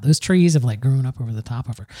a while. Those trees have grown up over the top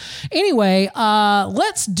of her. Anyway,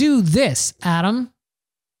 let's do this, Adam.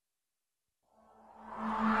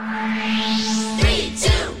 3, 2,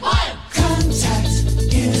 1. Contact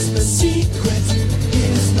is the secret.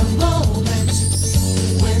 Is the moment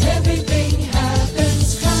when everything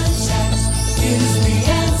happens. Contact is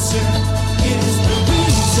the answer. Is the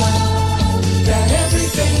reason that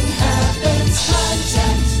everything happens.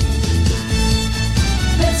 Contact.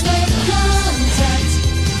 Let's make contact.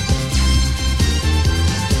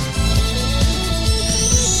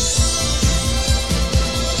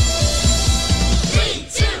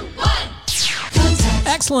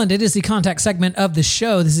 Excellent. It is the contact segment of the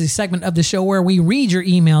show. This is a segment of the show where we read your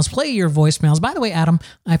emails, play your voicemails. By the way, Adam,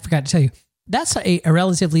 I forgot to tell you, that's a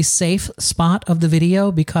relatively safe spot of the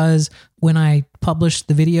video, because when I published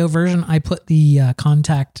the video version, I put the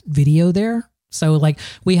contact video there. So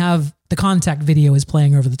we have the contact video is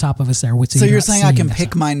playing over the top of us there. So you're saying I can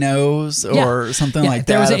pick my nose or something like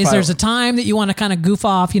that? There's a time that you want to kind of goof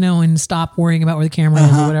off, and stop worrying about where the camera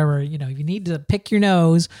is or whatever. If you need to pick your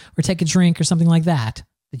nose or take a drink or something like that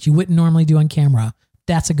you wouldn't normally do on camera,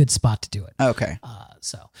 that's a good spot to do it. Okay.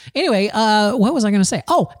 So anyway, what was I going to say?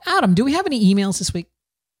 Oh, Adam, do we have any emails this week?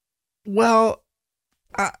 Well,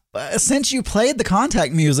 since you played the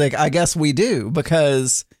contact music, I guess we do,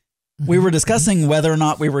 because we were discussing whether or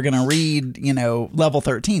not we were going to read, level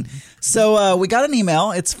 13. So we got an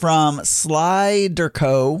email. It's from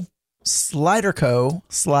Sliderco.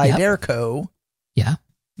 Yeah.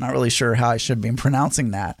 Not really sure how I should be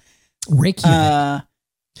pronouncing that. Reykjavik.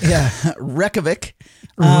 Reykjavik.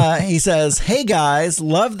 He says, "Hey guys,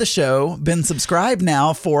 love the show. Been subscribed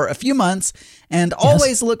now for a few months and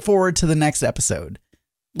always look forward to the next episode.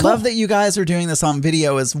 Cool. Love that you guys are doing this on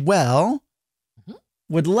video as well.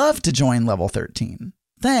 Would love to join level 13.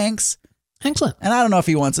 Thanks." Excellent. And I don't know if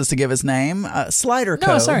he wants us to give his name. Sliderco.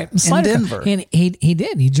 No, sorry. In Denver. And he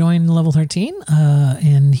did. He joined level 13,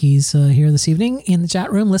 and he's here this evening in the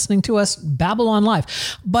chat room listening to us babble on live.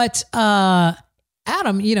 But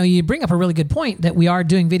Adam, you bring up a really good point that we are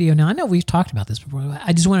doing video now. I know we've talked about this before.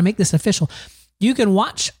 I just want to make this official. You can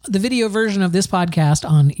watch the video version of this podcast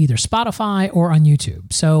on either Spotify or on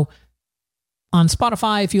YouTube. So on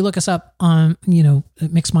Spotify, if you look us up on,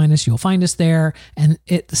 Mix Minus, you'll find us there. And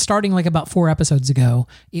it starting like about 4 episodes ago,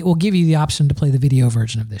 it will give you the option to play the video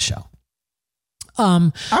version of this show.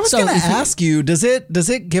 I was going to ask you, does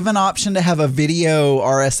it give an option to have a video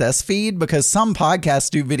RSS feed? Because some podcasts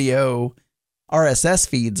do video RSS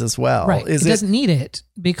feeds as well. Right. It doesn't need it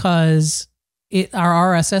because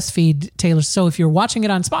our RSS feed tailors. So if you're watching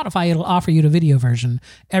it on Spotify, it'll offer you the video version.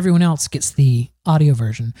 Everyone else gets the audio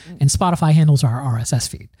version, and Spotify handles our RSS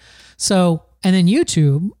feed. So, and then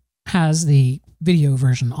YouTube has the video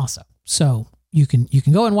version also. So you can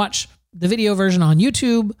go and watch the video version on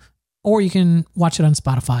YouTube, or you can watch it on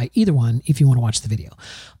Spotify, either one, if you want to watch the video.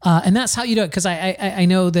 And that's how you do it. Cause I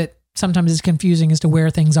know that sometimes it's confusing as to where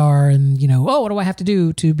things are and, what do I have to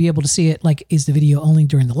do to be able to see it? Like, is the video only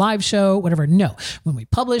during the live show, whatever? No, when we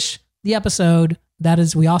publish the episode,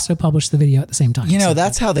 we also publish the video at the same time.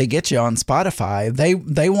 That's how they get you on Spotify.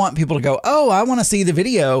 They want people to go, oh, I want to see the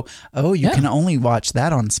video. Oh, you can only watch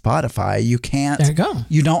that on Spotify. You can't. There you go.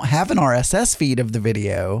 You don't have an RSS feed of the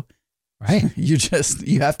video. Right. You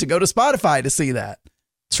have to go to Spotify to see that.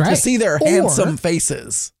 That's right. To see their handsome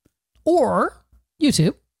faces. Or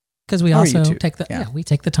YouTube. Because we also take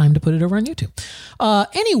the time to put it over on YouTube.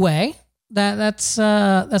 Anyway, that's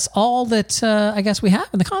all that I guess we have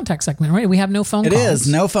in the contact segment, right? We have no phone calls. It is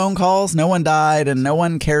no phone calls. No one died, and no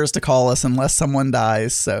one cares to call us unless someone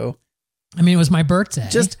dies. So, I mean, it was my birthday.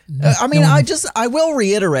 I will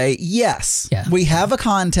reiterate. Yes, we have a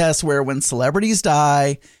contest where when celebrities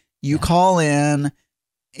die, you call in.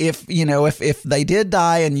 If they did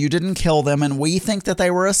die and you didn't kill them, and we think that they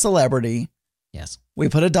were a celebrity. Yes. We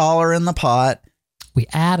put $1 in the pot. We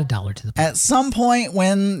add $1 to the pot. At some point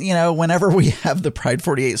whenever we have the Pride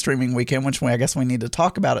 48 streaming weekend, which I guess we need to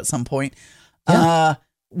talk about at some point,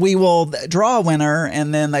 we will draw a winner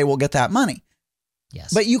and then they will get that money.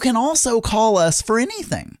 Yes. But you can also call us for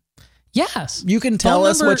anything. Yes. You can tell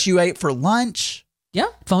us what you ate for lunch. Yeah.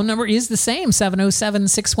 Phone number is the same,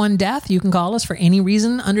 707-61-DEATH. You can call us for any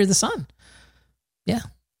reason under the sun. Yeah.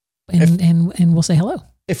 And we'll say hello.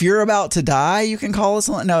 If you're about to die, you can call us.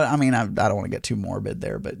 No, I mean, I don't want to get too morbid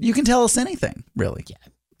there, but you can tell us anything, really. Yeah.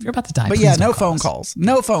 If you're about to die, but no phone calls.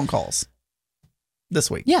 No phone calls this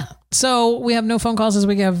week. Yeah. So we have no phone calls this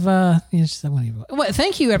week. We have,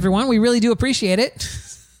 thank you, everyone. We really do appreciate it.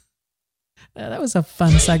 That was a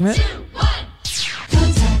fun segment. 2, 1.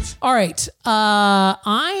 Contact. All right.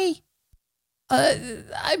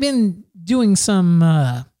 I've been doing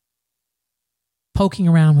some poking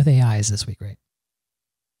around with AIs this week, right?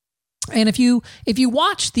 And if you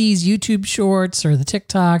watch these YouTube shorts or the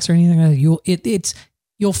TikToks or anything like that,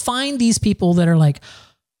 you'll find these people that are like,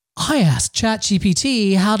 I asked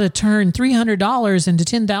ChatGPT how to turn $300 into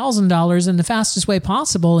 $10,000 in the fastest way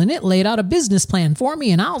possible, and it laid out a business plan for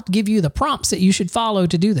me, and I'll give you the prompts that you should follow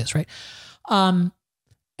to do this, right?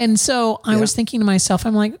 And so I was thinking to myself,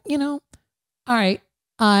 I'm like, all right,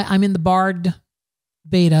 I'm in the Bard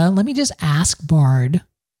beta. Let me just ask Bard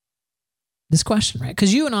this question, right?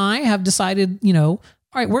 Because you and I have decided, all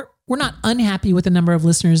right, we're not unhappy with the number of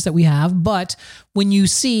listeners that we have, but when you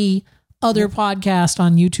see other podcasts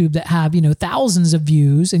on YouTube that have, thousands of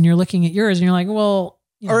views, and you're looking at yours and you're like, well,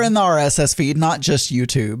 or in the RSS feed, not just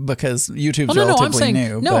YouTube, because YouTube's relatively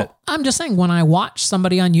new. No, I'm just saying when I watch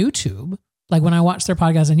somebody on YouTube, like when I watch their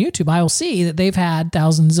podcast on YouTube, I will see that they've had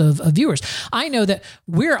thousands of viewers. I know that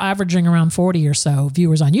we're averaging around 40 or so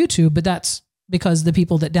viewers on YouTube, but that's because the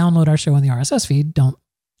people that download our show on the RSS feed don't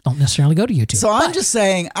necessarily go to YouTube. So I'm just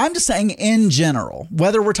saying in general,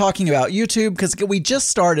 whether we're talking about YouTube, because we just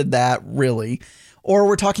started that really, or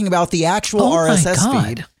we're talking about the actual RSS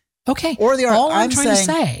feed. Okay. Or the all I'm trying to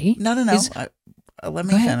say. No. Let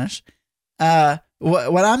me finish.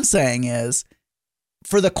 What I'm saying is,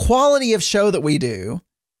 for the quality of show that we do,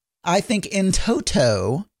 I think in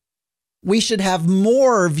toto, we should have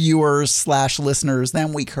more viewers / listeners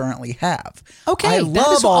than we currently have. Okay. I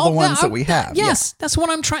love all the ones that we have. Yes. That's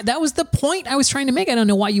what I'm trying. That was the point I was trying to make. I don't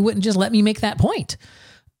know why you wouldn't just let me make that point.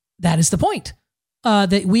 That is the point.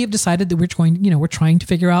 That we have decided that we're trying to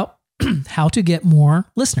figure out how to get more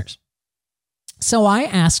listeners. So I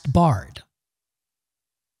asked Bard.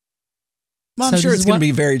 Well, I'm sure it's going to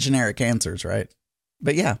be very generic answers, right?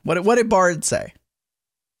 But yeah, what did Bard say?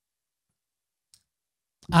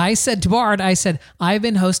 I said to Bard, I've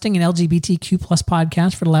been hosting an LGBTQ plus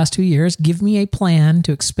podcast for the last 2 years. Give me a plan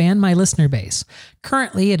to expand my listener base.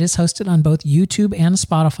 Currently, it is hosted on both YouTube and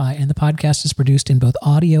Spotify, and the podcast is produced in both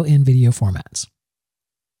audio and video formats.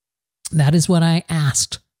 That is what I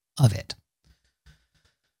asked of it.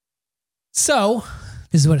 So,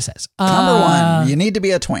 this is what it says. Number 1, you need to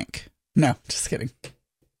be a twink. No, just kidding.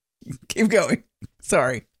 Keep going.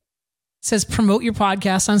 Sorry. It says promote your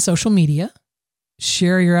podcast on social media.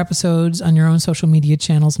 Share your episodes on your own social media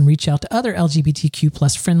channels and reach out to other LGBTQ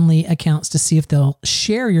plus friendly accounts to see if they'll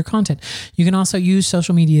share your content. You can also use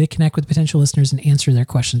social media to connect with potential listeners and answer their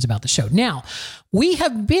questions about the show. Now, we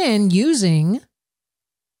have been using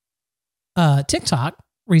TikTok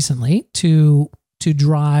recently to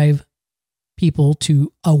drive people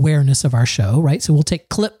to awareness of our show, right? So we'll take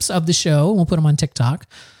clips of the show and we'll put them on TikTok.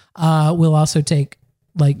 We'll also take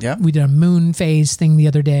we did a moon phase thing the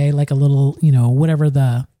other day, like a little, whatever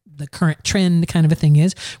the current trend kind of a thing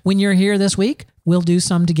is. When you're here this week, we'll do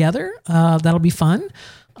some together. That'll be fun.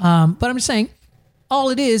 But I'm just saying, all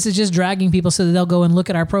it is just dragging people so that they'll go and look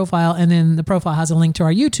at our profile, and then the profile has a link to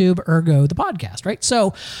our YouTube, ergo the podcast, right?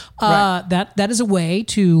 So that is a way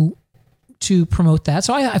to promote that.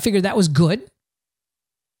 So I figured that was good.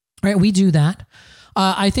 Right, we do that.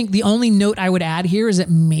 I think the only note I would add here is that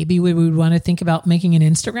maybe we would want to think about making an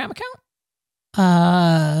Instagram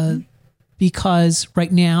account. Because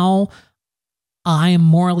right now I am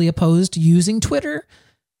morally opposed to using Twitter.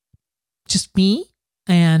 Just me.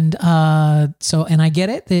 And and I get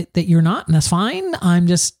it that you're not, and that's fine.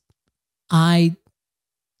 I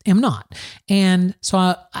am not. And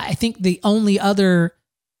so I think the only other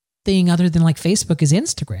thing other than like Facebook is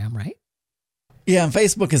Instagram, right? Yeah, and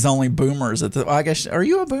Facebook is only boomers. I guess, are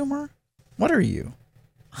you a boomer? What are you?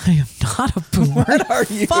 I am not a boomer. What are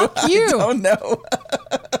you? Fuck you. I don't know.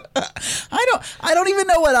 I don't even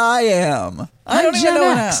know what I am. I'm Gen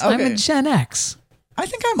X. Okay. I'm a Gen X. I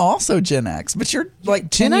think I'm also Gen X, but you're like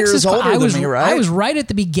 10 Gen X years older than me, right? I was right at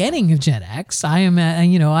the beginning of Gen X. I am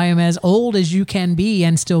as old as you can be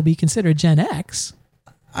and still be considered Gen X.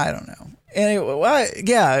 I don't know. Anyway,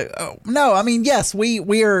 no, I mean, yes, we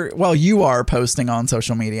are, well, you are posting on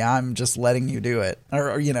social media. I'm just letting you do it.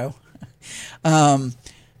 Or we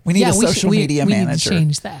need a social media manager. We need to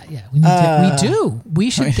change that. Yeah, we do. We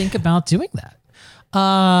should think about doing that.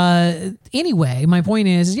 Anyway, my point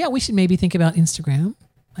is, we should maybe think about Instagram.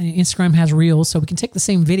 Instagram has Reels, so we can take the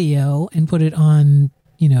same video and put it on,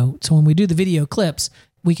 so when we do the video clips,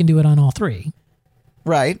 we can do it on all three.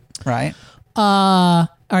 Right.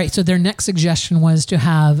 All right, so their next suggestion was to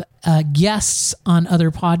have guests on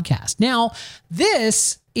other podcasts. Now,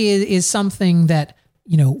 this is something that,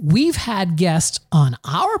 we've had guests on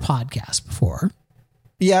our podcast before.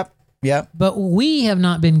 Yep. But we have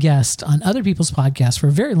not been guests on other people's podcasts for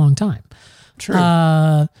a very long time.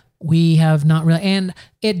 True. We have not really, and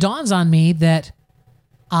it dawns on me that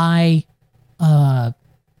I haven't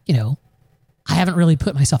really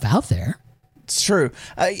put myself out there. It's true.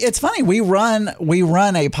 It's funny. We run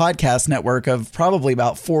a podcast network of probably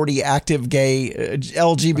about 40 active gay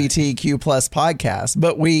LGBTQ plus podcasts,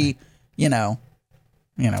 but we,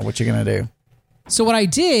 what you gonna do? So what I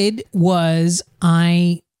did was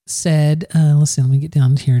I said, listen, let me get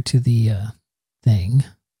down here to the thing.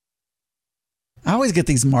 I always get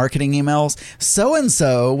these marketing emails.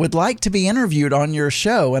 So-and-so would like to be interviewed on your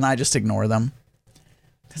show. And I just ignore them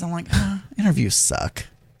because I'm like, interviews suck.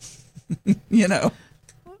 Let's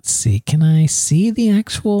see. Can I see the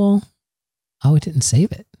actual? Oh, it didn't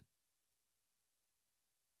save it.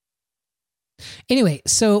 Anyway,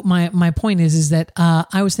 so my point is that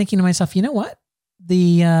I was thinking to myself, you know what?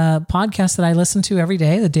 The podcast that I listen to every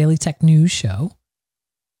day, the Daily Tech News Show,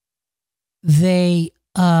 they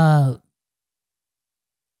have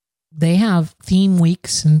theme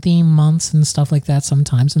weeks and theme months and stuff like that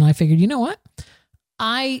sometimes. And I figured, you know what?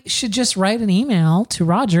 I should just write an email to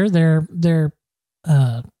Roger, their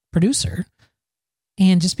producer,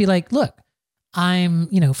 and just be like, look, I'm,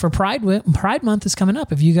 for Pride Month is coming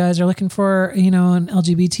up. If you guys are looking for, an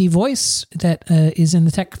LGBT voice that is in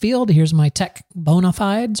the tech field, here's my tech bona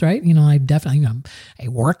fides, right? I'm a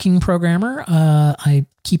working programmer. I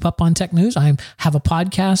keep up on tech news. I have a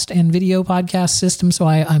podcast and video podcast system, so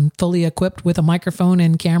I'm fully equipped with a microphone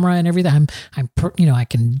and camera and everything. I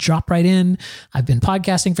can drop right in. I've been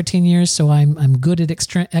podcasting for 10 years, so I'm good at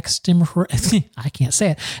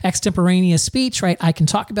extemporaneous speech, right? I can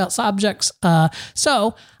talk about subjects.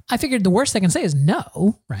 So I figured the worst they can say is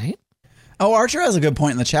no, right? Oh, Archer has a good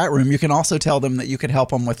point in the chat room. You can also tell them that you could help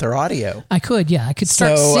them with their audio. I could, yeah. I could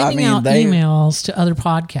start sending out emails to other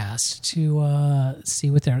podcasts to see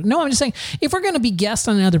what they're... No, I'm just saying, if we're going to be guests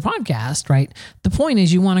on another podcast, right, the point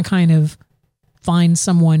is you want to kind of find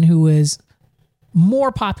someone who is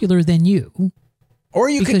more popular than you. Or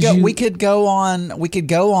we could go on,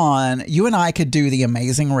 you and I could do the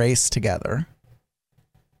Amazing Race together.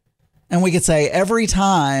 And we could say every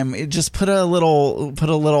time, just put a little,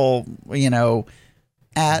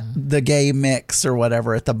 at the gay mix or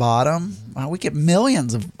whatever at the bottom, we get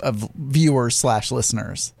millions of viewers /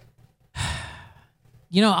 listeners.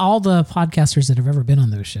 You know, all the podcasters that have ever been on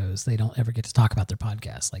those shows, they don't ever get to talk about their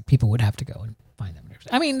podcast. Like, people would have to go and find them.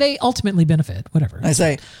 I mean, they ultimately benefit, whatever. I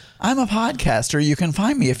say, I'm a podcaster. You can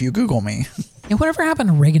find me if you Google me. And whatever happened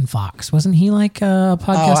to Reagan Fox? Wasn't he like a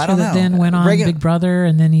podcaster that then went on Big Brother,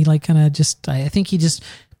 and then he like kind of just, I think he just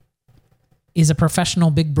is a professional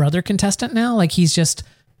Big Brother contestant now. Like, he's just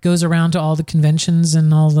goes around to all the conventions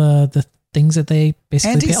and all the things that they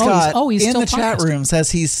basically Andy pay. Scott he's in still the chat podcasting. room says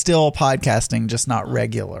he's still podcasting, just not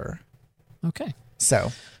regular. Okay.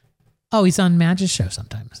 So. Oh, he's on Madge's show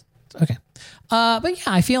sometimes. Okay. But yeah,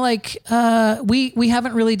 I feel like we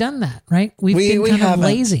haven't really done that, right? We've been kind of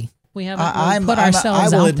lazy. We haven't really put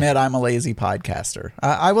ourselves I will out admit there. I'm a lazy podcaster.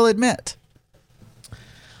 I will admit.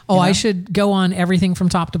 Oh, I should go on everything from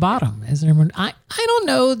top to bottom. Is there? I don't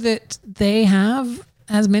know that they have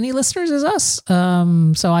as many listeners as us.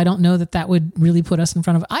 So I don't know that would really put us in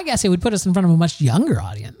front of. I guess it would put us in front of a much younger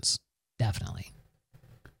audience. Definitely.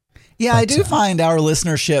 Yeah, I do find our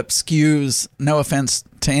listenership skews. No offense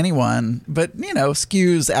to anyone, but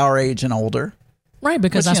skews our age and older. Right,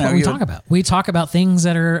 because that's what we talk about. We talk about things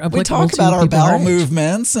that are applicable to people. We talk about our bowel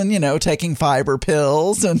movements and, taking fiber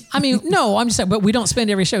pills. And I mean, no, I'm just saying, but we don't spend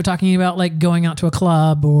every show talking about like going out to a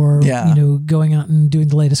club or, going out and doing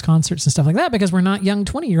the latest concerts and stuff like that, because we're not young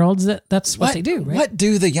 20-year-olds. That's what they do, right? What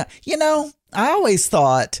do the young, I always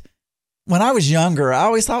thought when I was younger,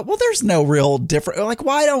 well, there's no real difference. Like,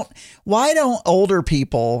 why don't older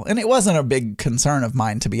people, and it wasn't a big concern of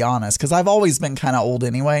mine, to be honest, because I've always been kind of old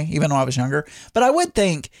anyway, even when I was younger. But I would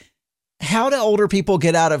think, how do older people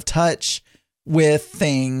get out of touch with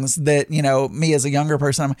things that, me as a younger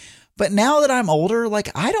person, but now that I'm older,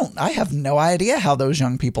 like, I have no idea how those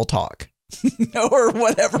young people talk. Or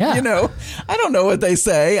whatever, I don't know what they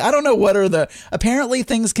say. I don't know what are apparently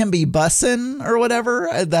things can be bussin' or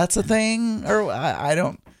whatever. That's a thing. Or I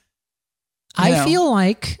don't. I feel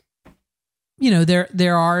like,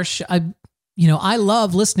 there are, I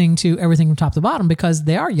love listening to everything from top to bottom because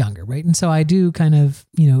they are younger, right? And so I do kind of,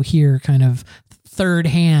 hear kind of third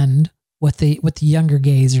hand what the younger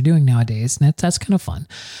gays are doing nowadays. And that's kind of fun.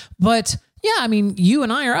 But yeah, I mean, you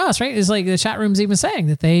and I are us, right? It's like the chat room's even saying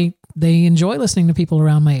that they enjoy listening to people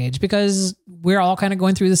around my age because we're all kind of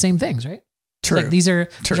going through the same things, right? True. Like these are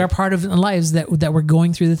part of the lives that we're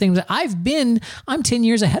going through the things that I'm 10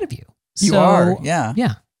 years ahead of you. You are. Yeah.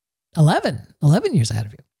 Yeah. 11 years ahead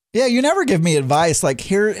of you. Yeah. You never give me advice. Like,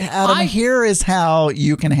 here, Adam, here is how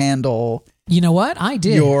you can handle. You know what? I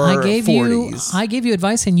did. I gave 40s. you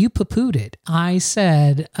advice and you poo-pooed it. I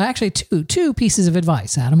said, actually two pieces of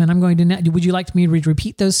advice, Adam, and I'm going to, would you like me to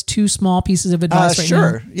repeat those two small pieces of advice right now?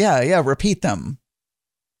 Sure. Yeah. Repeat them.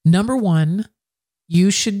 Number 1,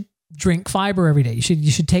 you should drink fiber every day. You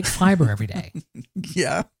should take fiber every day.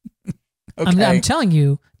 Yeah. Okay. I'm telling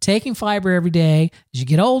you, taking fiber every day, as you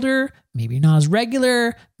get older, maybe you're not as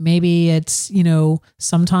regular. Maybe it's,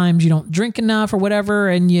 sometimes you don't drink enough or whatever.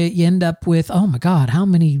 And you end up with, oh my God, how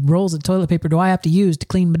many rolls of toilet paper do I have to use to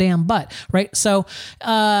clean my damn butt? Right. So,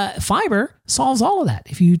 fiber solves all of that.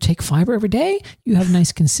 If you take fiber every day, you have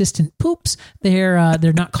nice consistent poops. They're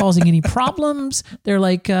not causing any problems. They're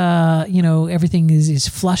like, everything is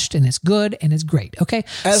flushed and it's good and it's great. Okay.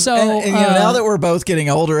 Now that we're both getting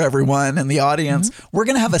older, everyone in the audience, we're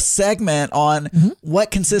going to have a segment on what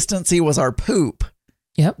consistency was our poop.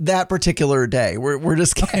 Yep. That particular day. We're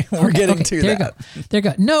just getting to that. There you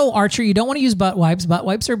go. No, Archer, you don't want to use butt wipes. Butt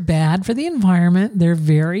wipes are bad for the environment. They're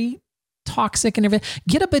very toxic and everything.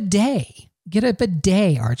 Get a bidet. Get a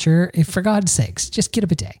bidet, Archer. For God's sakes, just get a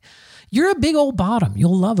bidet. You're a big old bottom.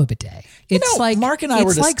 You'll love a bidet. It's like Mark and I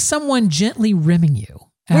it's like someone gently rimming you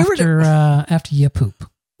after you poop.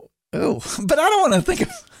 Oh, but I don't want to think of.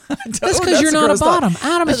 That's because you're not a bottom,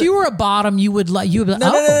 Adam. If you were a bottom, you would be like,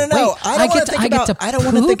 no. I don't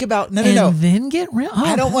want to think about. No. And then get rid.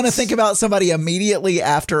 I don't want to think about somebody immediately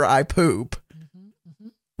after I poop.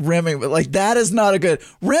 Rimming, but like that is not a good.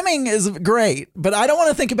 Rimming is great, but I don't want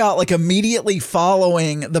to think about like immediately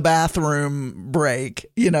following the bathroom break.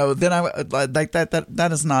 Then I like that.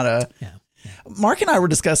 That is not a. Yeah. Mark and I were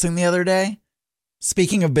discussing the other day.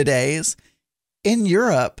 Speaking of bidets, in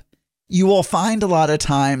Europe, you will find a lot of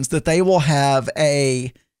times that they will have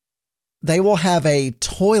a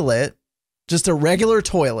toilet, just a regular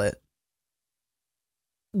toilet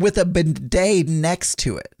with a bidet next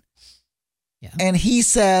to it. Yeah. And he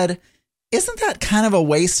said, isn't that kind of a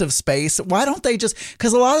waste of space? Why don't they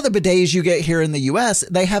because a lot of the bidets you get here in the US,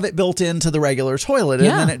 they have it built into the regular toilet.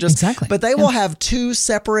 Yeah, and then it just, exactly. But they will have 2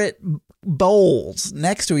 separate bowls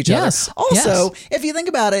next to each Yes, other. Also, if you think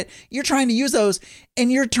about it, you're trying to use those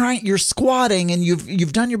and you're squatting and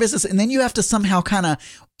you've done your business, and then you have to somehow kind of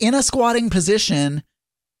in a squatting position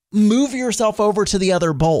move yourself over to the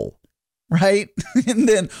other bowl, right? And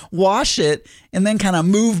then wash it and then kind of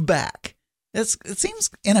move back. It seems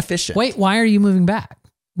inefficient. Wait, why are you moving back?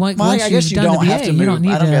 Well, I guess you don't have to move. You don't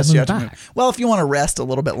need to move back. Well, if you want to rest a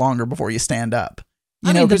little bit longer before you stand up.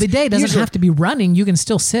 The bidet doesn't have to be running. You can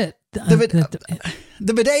still sit. The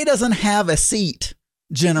bidet doesn't have a seat.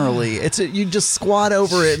 Generally, you just squat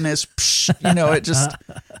over it and it just.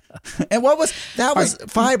 And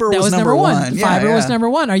fiber was number one. Fiber was number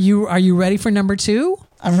one. Are you ready for number two?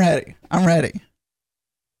 I'm ready.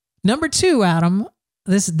 Number two, Adam.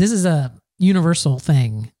 This is a universal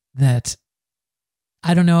thing that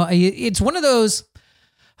I don't know. It's one of those.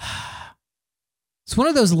 It's one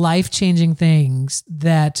of those life-changing things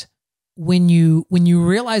that when you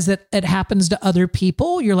realize that it happens to other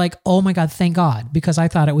people, you're like, oh my God, thank God, because I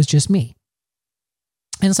thought it was just me.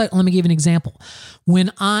 And it's like, let me give you an example.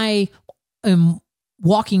 When I am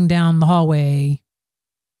walking down the hallway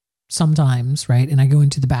sometimes, right, and I go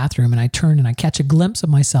into the bathroom and I turn and I catch a glimpse of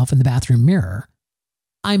myself in the bathroom mirror,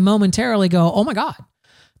 I momentarily go, oh my God,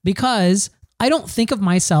 because I don't think of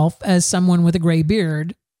myself as someone with a gray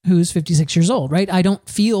beard who's 56 years old, right? I don't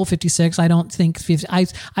feel 56. I don't think 50.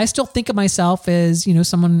 I still think of myself as,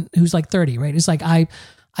 someone who's like 30, right? It's like I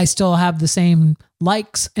still have the same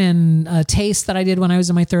likes and tastes that I did when I was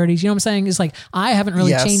in my 30s. You know what I'm saying? It's like I haven't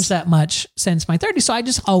really changed that much since my 30s. So I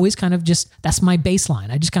just always kind of that's my baseline.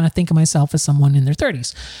 I just kind of think of myself as someone in their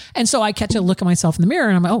 30s. And so I catch a look at myself in the mirror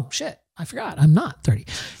and I'm like, oh shit, I forgot. I'm not 30.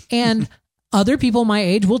 And other people my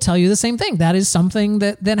age will tell you the same thing. That is something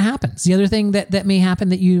that happens. The other thing that may happen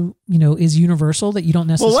that is universal that you don't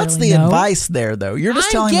necessarily know. Well, what's the advice there, though? You're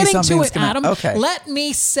just telling me something's to it, Adam. Okay. Let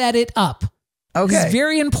me set it up. Okay. This is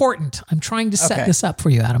very important. I'm trying to set this up for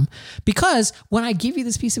you, Adam, because when I give you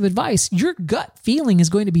this piece of advice, your gut feeling is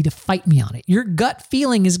going to be to fight me on it. Your gut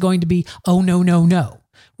feeling is going to be, oh, no,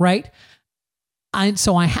 right?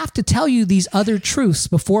 So I have to tell you these other truths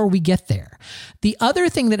before we get there. The other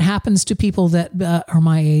thing that happens to people that are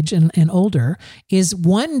my age and older is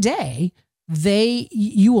one day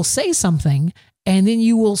you will say something and then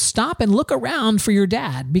you will stop and look around for your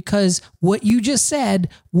dad because what you just said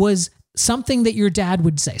was something that your dad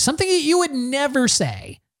would say, something that you would never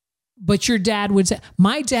say, but your dad would say.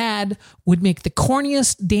 My dad would make the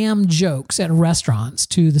corniest damn jokes at restaurants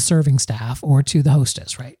to the serving staff or to the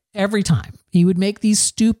hostess, right? Every time he would make these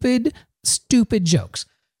stupid jokes.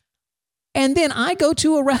 And then I go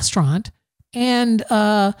to a restaurant and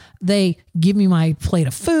they give me my plate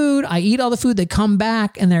of food. I eat all the food. They come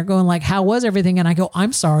back and they're going like, how was everything? And I go,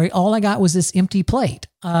 I'm sorry. All I got was this empty plate.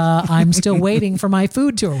 I'm still waiting for my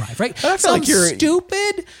food to arrive, right? Some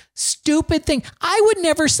stupid thing. I would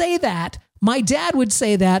never say that. My dad would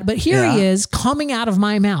say that, but here he is coming out of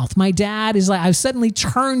my mouth. My dad is like, I've suddenly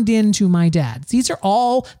turned into my dad. These are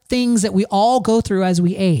all things that we all go through as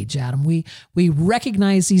we age, Adam. We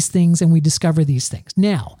recognize these things and we discover these things.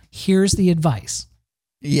 Now, here's the advice.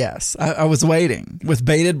 Yes, I was waiting with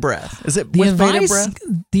bated breath. Is it with bated breath?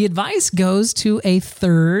 The advice goes to a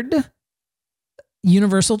third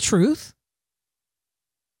universal truth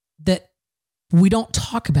that we don't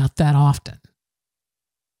talk about that often.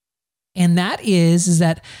 And that is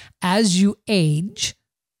that as you age,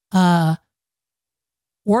 orgasms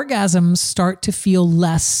start to feel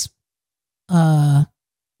less.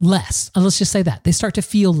 Let's just say that they start to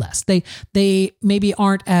feel less. They maybe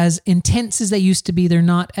aren't as intense as they used to be. They're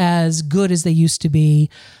not as good as they used to be.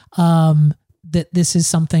 That this is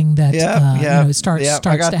something that it starts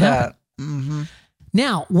to happen. Mm-hmm.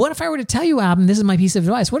 Now, what if I were to tell you, Adam, this is my piece of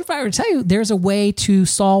advice. What if I were to tell you there's a way to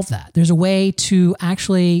solve that? There's a way to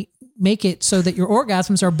actually make it so that your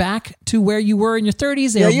orgasms are back to where you were in your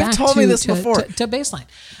 30s. They are you've back told me this before. To baseline.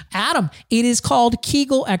 Adam, it is called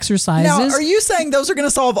Kegel exercises. Now, are you saying those are going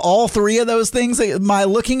to solve all three of those things? My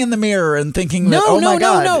looking in the mirror and thinking no, my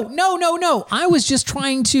God. No. I was just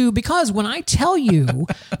trying to, because when I tell you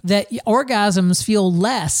that orgasms feel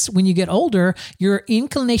less when you get older, your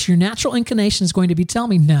natural inclination is going to be telling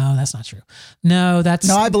me, no, that's not true. No,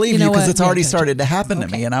 I believe you because it's already started to happen to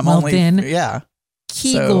me and I'm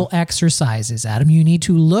Kegel exercises, Adam. You need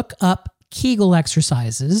to look up Kegel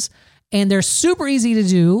exercises and they're super easy to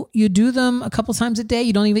do. You do them a couple times a day.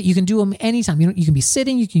 You can do them anytime. You can be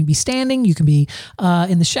sitting, you can be standing, you can be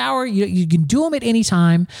in the shower. You can do them at any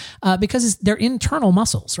time because they're internal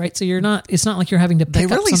muscles, right? So it's not like you're having to pick They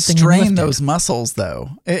really up something. strain those muscles though.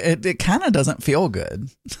 It kind of doesn't feel good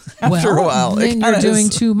after a while. Then you're doing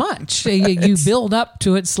too much. You build up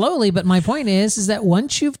to it slowly. But my point is that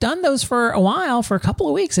once you've done those for a while, for a couple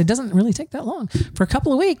of weeks, it doesn't really take that long. For a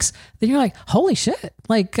couple of weeks, then you're like, holy shit.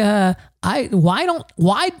 Like, why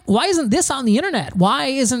isn't this on the internet? Why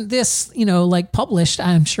isn't this, like published?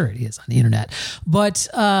 I'm sure it is on the internet, but,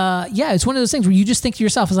 it's one of those things where you just think to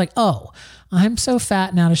yourself, is like, oh, I'm so fat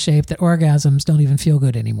and out of shape that orgasms don't even feel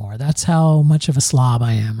good anymore. That's how much of a slob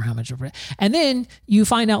I am, or how much of a, and then you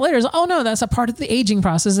find out later, oh no, that's a part of the aging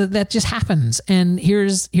process that just happens. And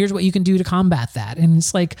here's what you can do to combat that. And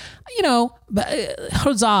it's like,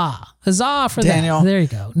 huzzah for Daniel, that. There you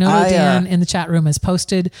go. Noto Dan in the chat room has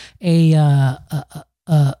posted a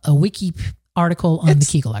wiki article on the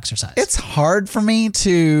Kegel exercise. It's hard for me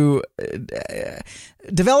to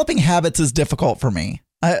developing habits is difficult for me.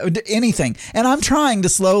 Anything, and I'm trying to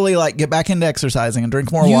slowly get back into exercising and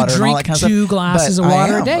drink more water and all that kind of stuff. 2 glasses of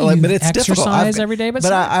water a day. But it's exercise difficult. Every day, but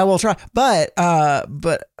I will try. But I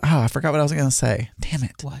forgot what I was going to say. Damn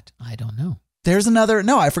it! What? I don't know. There's another.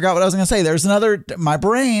 No, I forgot what I was going to say. There's another. My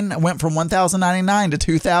brain went from 1,099 to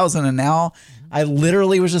 2,000, and now I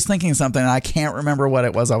literally was just thinking something, and I can't remember what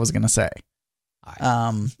it was I was going to say.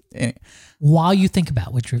 All right. While you think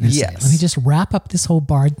about what you're going to say, let me just wrap up this whole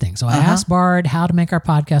Bard thing. So I asked Bard how to make our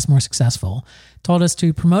podcast more successful. Told us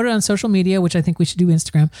to promote it on social media, which I think we should do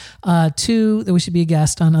Instagram. 2, that we should be a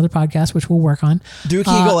guest on other podcasts, which we'll work on. Do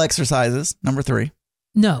Kegel exercises. Number 3.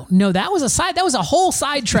 No, that was a whole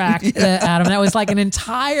sidetrack, Adam. That was like an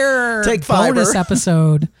entire bonus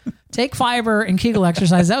episode. Take fiber and Kegel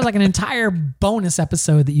exercise. That was like an entire bonus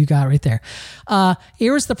episode that you got right there.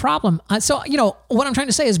 Here's the problem. So, what I'm trying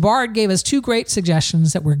to say is Bard gave us 2 great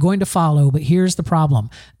suggestions that we're going to follow, but here's the problem.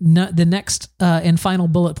 The next and final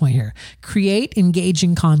bullet point here. Create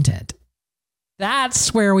engaging content.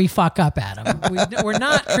 That's where we fuck up, Adam. We're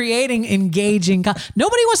not creating engaging.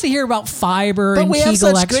 Nobody wants to hear about fiber and Kegel exercises. But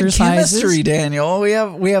we have such good chemistry, Daniel.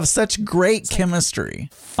 We have such great chemistry.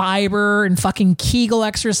 Fiber and fucking Kegel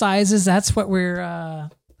exercises. That's what we're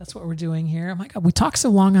doing here. Oh my God, we talked so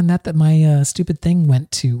long on that my stupid thing went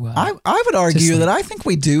to. I would argue that I think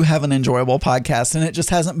we do have an enjoyable podcast, and it just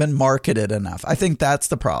hasn't been marketed enough. I think that's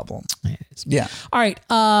the problem. Yeah. All right.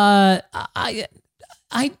 I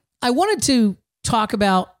wanted to talk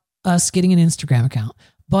about us getting an Instagram account,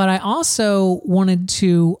 but I also wanted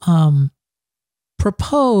to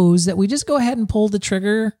propose that we just go ahead and pull the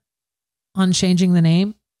trigger on changing the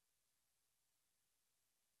name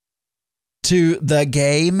to the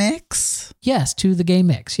Gay Mix. Yes, to the Gay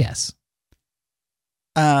Mix. Yes.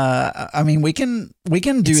 I mean, we can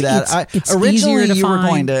do that. Originally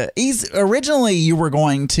you were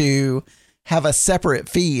going to have a separate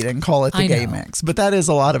feed and call it the Gay Mix, but that is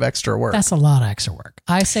a lot of extra work. That's a lot of extra work.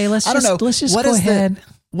 I say let's just go ahead.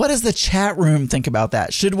 What does the chat room think about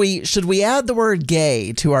that? Should we add the word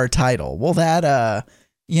gay to our title? Will that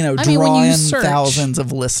draw in thousands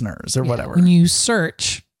of listeners or whatever? When you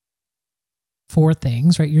search for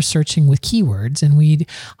things, right? You're searching with keywords, and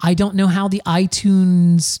I don't know how the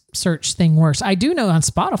iTunes search thing works. I do know on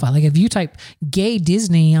Spotify, like if you type gay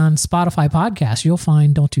Disney on Spotify podcast, you'll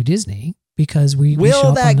find Don't Do Disney. Because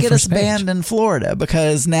will that get us banned in Florida?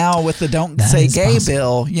 Because now with the Don't Say Gay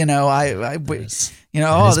bill, this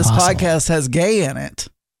podcast has gay in it.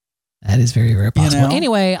 That is very, very possible.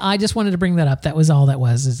 Anyway, I just wanted to bring that up. That was all that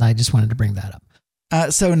was. Is I just wanted to bring that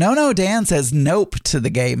up. So No Dan says nope to the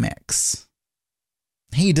Gay Mix.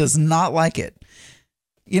 He does not like it.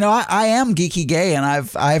 I am geeky gay, and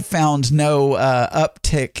I've found no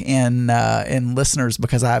uptick in listeners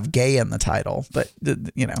because I have gay in the title. But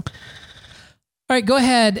All right, go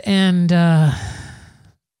ahead and,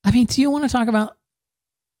 do you want to talk about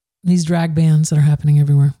these drag bans that are happening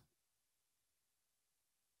everywhere?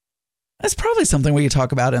 That's probably something we could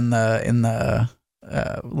talk about in the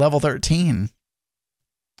Level 13.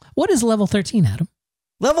 What is Level 13, Adam?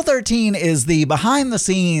 Level 13 is the behind the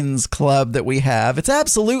scenes club that we have. It's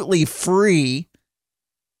absolutely free.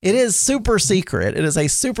 It is super secret. It is a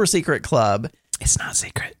super secret club. It's not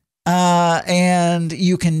secret. And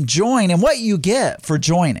you can join, and what you get for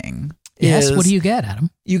joining is, what do you get,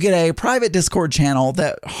 Adam? You get a private Discord channel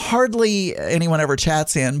that hardly anyone ever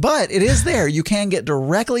chats in, but it is there. You can get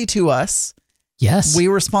directly to us. Yes. We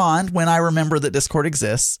respond when I remember that Discord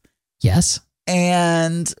exists. Yes.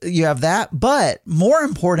 And you have that, but more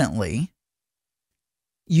importantly,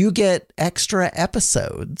 you get extra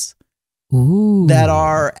episodes Ooh. that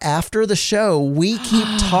are after the show. We keep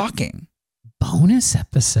talking. Bonus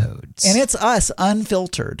episodes. And it's us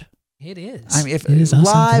unfiltered. It is. I mean, if it is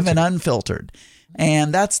live and unfiltered.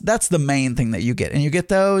 And that's the main thing that you get. And you get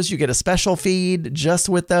those, you get a special feed just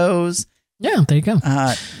with those. Yeah, there you go.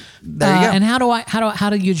 There you go. And how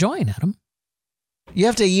do you join, Adam? You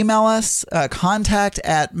have to email us,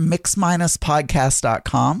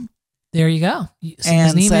 contact@mix-podcast.com. There you go.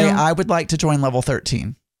 And say, I would like to join level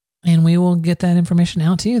 13. And we will get that information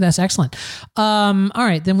out to you. That's excellent. All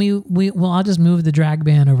right, then I'll just move the drag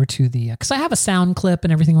ban over to the, cause I have a sound clip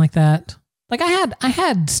and everything like that. Like I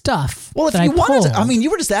had stuff. Well, if you wanted to,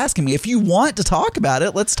 you were just asking me if you want to talk about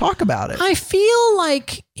it, let's talk about it. I feel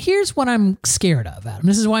like here's what I'm scared of, Adam.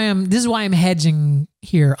 This is why I'm hedging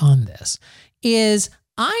here on this. Is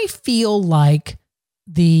I feel like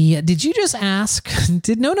did you just ask?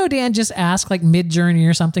 Did No Dan just ask like Mid-Journey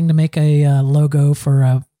or something to make a logo for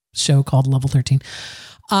a show called Level 13?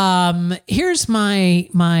 Here's my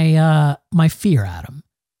fear, Adam.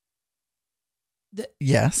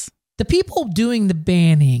 Yes. The people doing the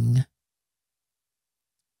banning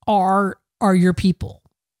are your people.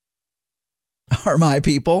 Are my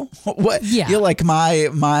people? What? Yeah. You're like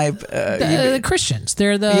the Christians.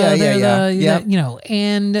 They're the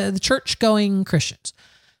and the church going Christians.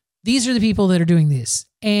 These are the people that are doing this.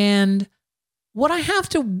 And what I have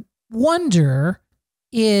to wonder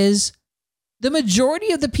is the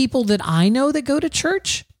majority of the people that I know that go to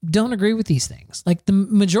church don't agree with these things. Like the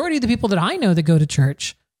majority of the people that I know that go to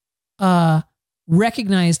church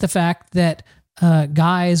recognize the fact that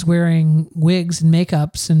guys wearing wigs and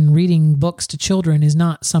makeups and reading books to children is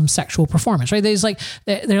not some sexual performance, right?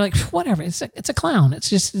 They're like, whatever. It's a clown. It's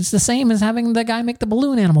the same as having the guy make the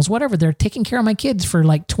balloon animals, whatever. They're taking care of my kids for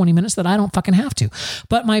like 20 minutes that I don't fucking have to.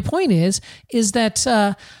 But my point is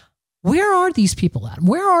that, where are these people, Adam?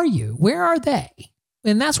 Where are you? Where are they?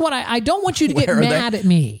 And that's what I don't want you to get mad at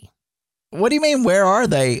me. What do you mean? Where are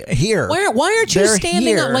they? Here. Why aren't you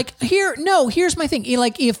standing up? Like here? No, here's my thing.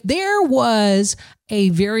 Like if there was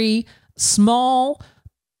a very small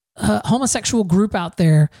homosexual group out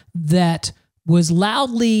there that was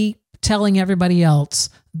loudly telling everybody else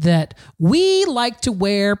that we like to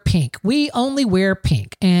wear pink. We only wear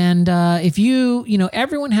pink. And if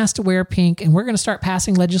everyone has to wear pink, and we're going to start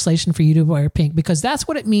passing legislation for you to wear pink because that's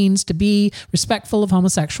what it means to be respectful of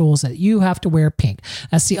homosexuals, that you have to wear pink.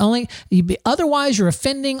 That's the only, otherwise you're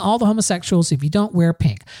offending all the homosexuals if you don't wear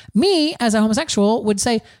pink. Me, as a homosexual, would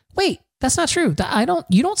say, wait, that's not true.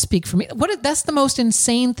 You don't speak for me. That's the most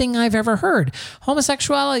insane thing I've ever heard.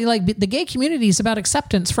 Homosexuality, like the gay community, is about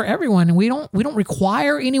acceptance for everyone. And we don't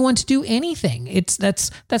require anyone to do anything.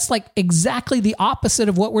 That's like exactly the opposite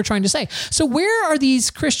of what we're trying to say. So where are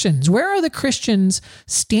these Christians? Where are the Christians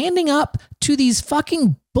standing up to these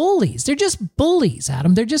fucking bullies? They're just bullies,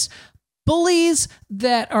 Adam. They're just bullies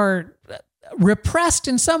that are repressed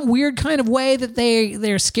in some weird kind of way, that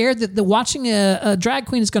they're scared that the watching a drag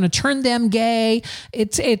queen is going to turn them gay.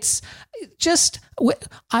 It's just,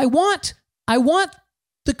 I want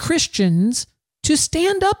the Christians to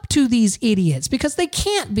stand up to these idiots, because they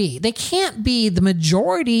can't be the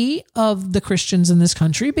majority of the Christians in this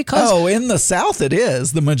country, because in the South it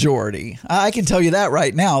is the majority. I can tell you that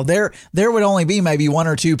right now. There would only be maybe one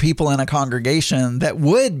or two people in a congregation that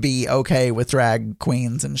would be okay with drag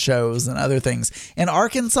queens and shows and other things. In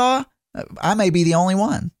Arkansas, I may be the only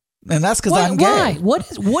one. And that's because I'm gay. Why?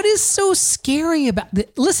 What is so scary about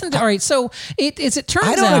it? Listen to, all right. So it turns out,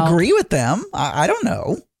 I don't agree with them. I don't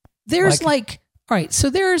know. There's all right, so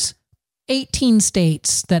there's 18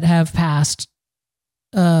 states that have passed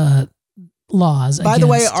laws. By the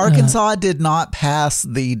way, Arkansas did not pass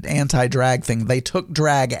the anti-drag thing. They took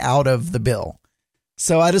drag out of the bill.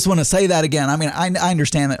 So I just want to say that again. I mean, I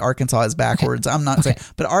understand that Arkansas is backwards. Okay. I'm not saying,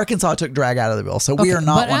 but Arkansas took drag out of the bill. So we are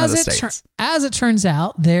not one of the states. As it turns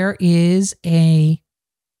out, there is a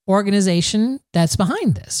organization that's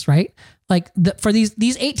behind this, right? Like for these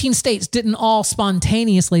 18 states didn't all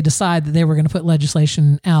spontaneously decide that they were going to put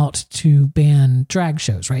legislation out to ban drag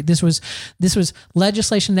shows, right? This was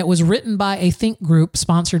legislation that was written by a think group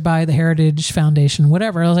sponsored by the Heritage Foundation,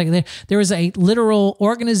 whatever. I was like, there was a literal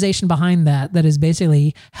organization behind that is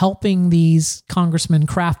basically helping these congressmen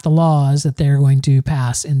craft the laws that they're going to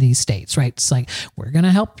pass in these states, right? It's like, we're going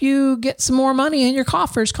to help you get some more money in your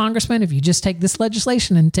coffers, congressman, if you just take this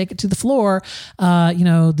legislation and take it to the floor.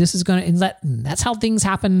 This is going to, that's how things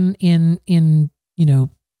happen in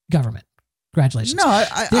government. Congratulations. No,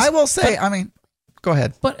 I will say, Go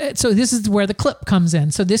ahead. But so this is where the clip comes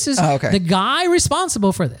in. So this is the guy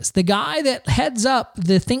responsible for this, the guy that heads up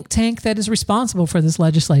the think tank that is responsible for this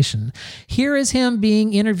legislation. Here is him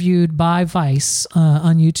being interviewed by Vice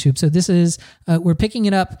on YouTube. So this is, we're picking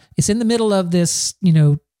it up. It's in the middle of this,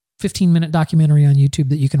 15-minute documentary on YouTube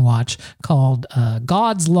that you can watch called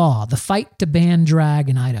God's Law, The Fight to Ban Drag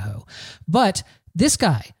in Idaho. But this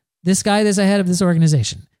guy that's ahead of this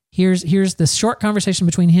organization, here's the short conversation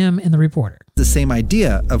between him and the reporter. The same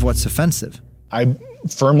idea of what's offensive. I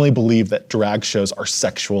firmly believe that drag shows are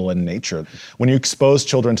sexual in nature. When you expose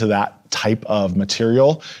children to that type of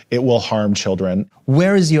material, it will harm children.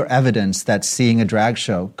 Where is your evidence that seeing a drag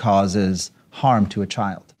show causes harm to a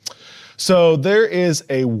child? So there is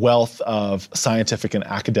a wealth of scientific and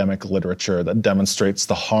academic literature that demonstrates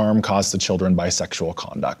the harm caused to children by sexual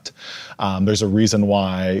conduct. There's a reason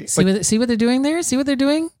why. See what they're doing there? See what they're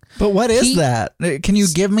doing? But what is that? Can you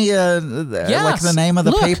give me like the name of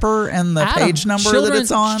the paper and the page number that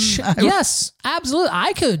it's on? Yes, absolutely.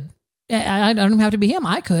 I could. I don't have to be him.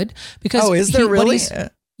 I could because. Oh, is there really?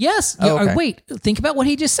 Yes. Okay. Wait. Think about what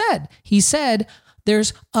he just said. He said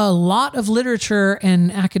there's a lot of literature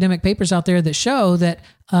and academic papers out there that show that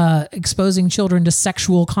exposing children to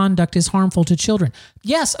sexual conduct is harmful to children.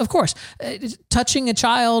 Yes, of course. Touching a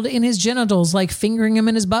child in his genitals, like fingering him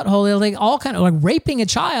in his butthole, like all kind of like raping a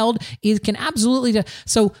child, it can absolutely.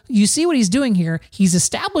 So you see what he's doing here. He's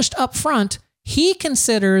established up front. He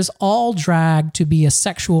considers all drag to be a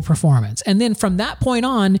sexual performance. And then from that point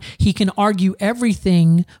on, he can argue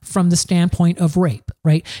everything from the standpoint of rape,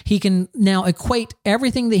 right? He can now equate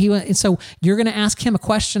everything that he wants. And so you're going to ask him a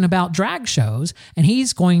question about drag shows, and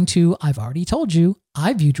he's going to, I've already told you,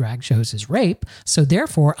 I view drag shows as rape. So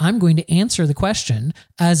therefore, I'm going to answer the question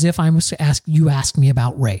as if I was to ask me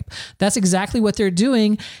about rape. That's exactly what they're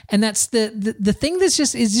doing. And that's the thing that's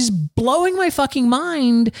just blowing my fucking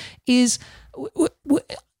mind is,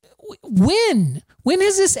 when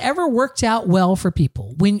has this ever worked out well for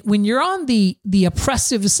people? When you're on the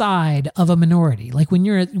oppressive side of a minority, like when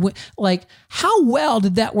you're like, how well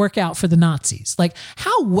did that work out for the Nazis? Like,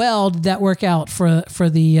 how well did that work out for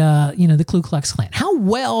the the Ku Klux Klan? How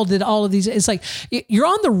well did all of these? It's like you're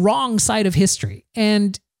on the wrong side of history,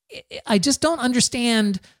 and I just don't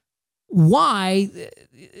understand why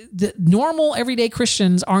the normal everyday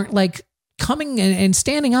Christians aren't like coming and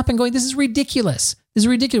standing up and going, this is ridiculous. This is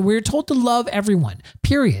ridiculous. We were told to love everyone,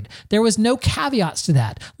 period. There was no caveats to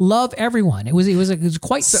that. Love everyone. It was a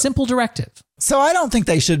quite simple directive. So I don't think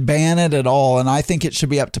they should ban it at all. And I think it should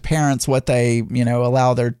be up to parents what they,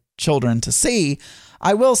 allow their children to see.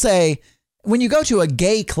 I will say, when you go to a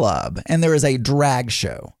gay club and there is a drag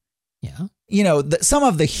show, some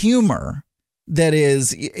of the humor that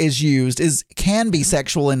is used can be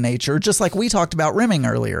sexual in nature, just like we talked about rimming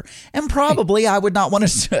earlier. And probably I would not want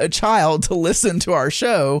a child to listen to our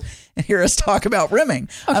show and hear us talk about rimming.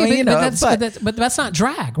 Okay, but that's not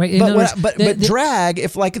drag, right? But drag,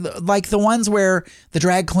 if like the ones where the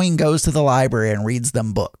drag queen goes to the library and reads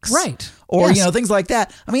them books, right? Or things like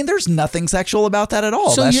that. I mean, there's nothing sexual about that at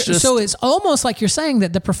all. So it's almost like you're saying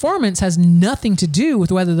that the performance has nothing to do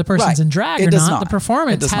with whether the person's in drag or not. The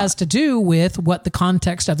performance has to do with what the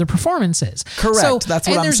context of the performance is. Correct. So, that's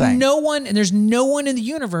what I'm saying. There's no one in the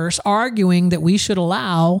universe arguing that we should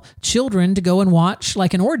allow children to go and watch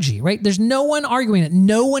like an orgy, right? There's no one arguing it.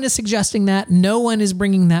 No one is suggesting that. No one is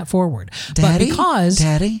bringing that forward.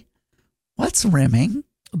 Daddy, what's rimming?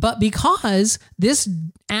 But because this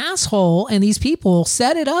asshole and these people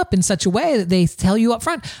set it up in such a way that they tell you up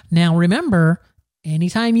front. Now, remember,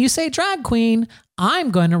 anytime you say drag queen,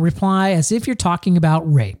 I'm going to reply as if you're talking about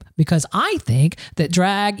rape, because I think that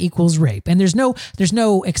drag equals rape. And there's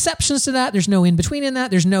no exceptions to that. There's no in between in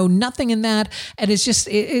that. There's no nothing in that. And it's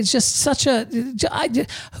just such a,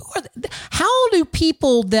 how do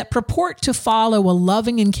people that purport to follow a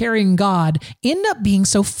loving and caring God end up being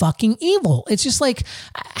so fucking evil? It's just like,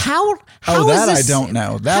 how is this, I don't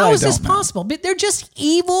know. How is this possible? But they're just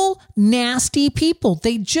evil, nasty people.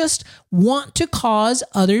 They just want to cause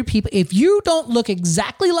other people. If you don't look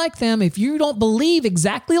exactly like them, if you don't believe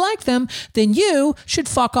exactly like them, then you should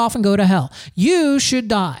fuck off and go to hell. You should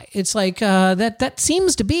die. It's like that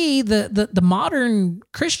seems to be the modern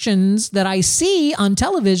Christians that I see on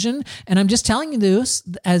television. And I'm just telling you this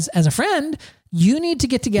as a friend. You need to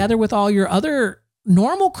get together with all your other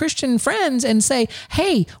normal Christian friends and say,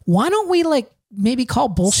 hey, why don't we maybe call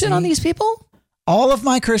bullshit on these people? All of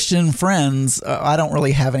my Christian friends, I don't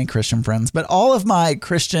really have any Christian friends, but all of my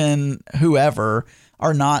Christian whoever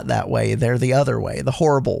are not that way. They're the other way, the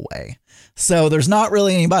horrible way. So there's not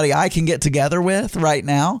really anybody I can get together with right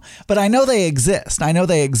now, but I know they exist. I know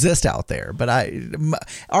they exist out there, but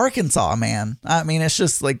Arkansas, man, I mean, it's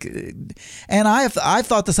just like, and I've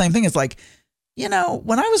thought the same thing. It's like, you know,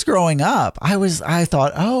 when I was growing up, I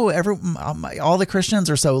thought, oh, all the Christians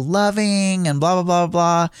are so loving and blah, blah, blah,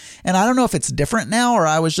 blah. And I don't know if it's different now or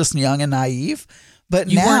I was just young and naive, but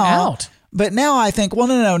You weren't out. But now I think, well,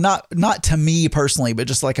 no, not to me personally, but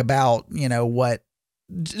just like about, you know,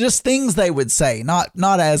 just things they would say,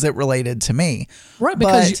 not as it related to me. Right.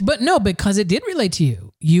 Because it did relate to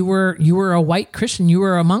you. You were a white Christian. You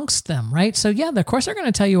were amongst them. Right. So yeah, of course they're going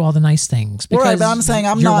to tell you all the nice things. Right. But I'm saying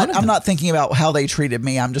I'm not thinking about how they treated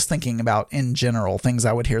me. I'm just thinking about in general things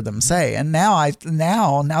I would hear them say. And now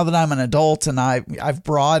that I'm an adult and I've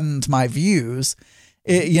broadened my views,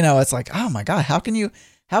 you know, it's like, oh my God, how can you,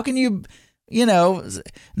 you know,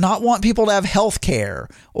 not want people to have health care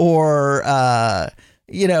or,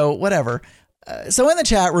 you know, whatever. So in the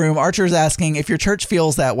chat room, Archer's asking, if your church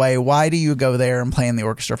feels that way, why do you go there and play in the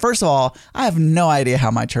orchestra? First of all, I have no idea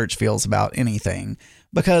how my church feels about anything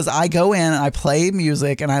because I go in and I play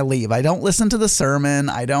music and I leave. I don't listen to the sermon.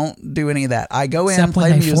 I don't do any of that. I go in,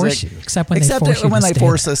 play music. Except when they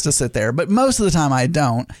force us to sit there. But most of the time I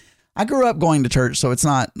don't. I grew up going to church, so it's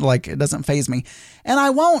not like it doesn't faze me. And I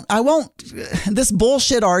won't, this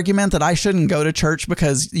bullshit argument that I shouldn't go to church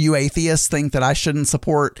because you atheists think that I shouldn't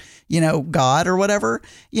support, you know, God or whatever.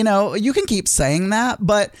 You know, you can keep saying that,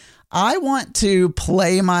 but I want to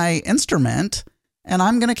play my instrument and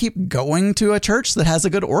I'm going to keep going to a church that has a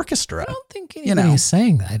good orchestra. I don't think anybody is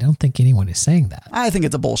saying that. I don't think anyone is saying that. I think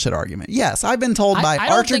it's a bullshit argument. Yes, I've been told by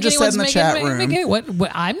Archer just said in the chat room.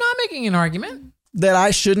 I'm not making an argument. That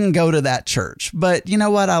I shouldn't go to that church. But you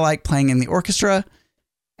know what? I like playing in the orchestra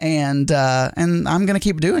and I'm going to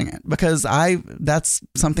keep doing it because that's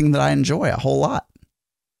something that I enjoy a whole lot.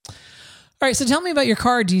 All right. So tell me about your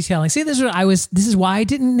car detailing. See, this is why I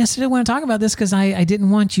didn't necessarily want to talk about this because I didn't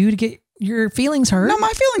want you to get your feelings hurt. No,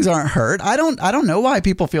 my feelings aren't hurt. I don't know why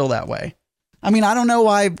people feel that way. I mean, I don't know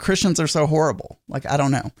why Christians are so horrible. Like, I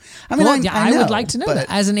don't know. I mean, I would like to know that.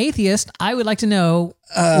 As an atheist, I would like to know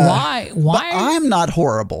why. But I'm not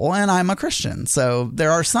horrible, and I'm a Christian, so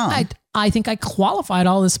there are some. I think I qualified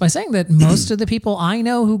all this by saying that most of the people I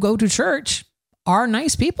know who go to church are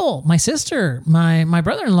nice people. My sister, my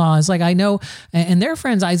brother-in-law is like, I know, and their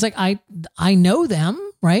friends. I know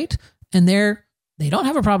them, right? And they don't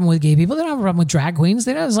have a problem with gay people. They don't have a problem with drag queens.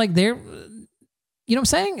 They're. You know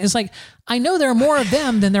what I'm saying? It's like, I know there are more of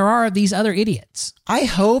them than there are of these other idiots. I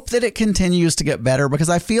hope that it continues to get better because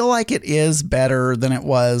I feel like it is better than it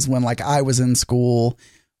was when like I was in school,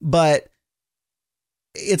 but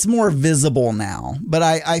it's more visible now. But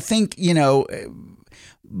I think, you know,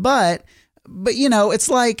 but you know, it's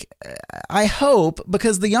like, I hope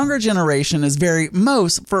because the younger generation is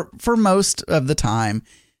for most of the time,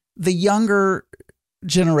 the younger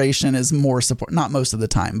generation is more support, not most of the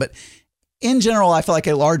time, but in general, I feel like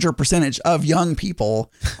a larger percentage of young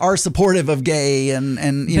people are supportive of gay and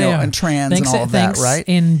you know, and trans and all of that, right?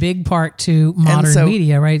 In big part to modern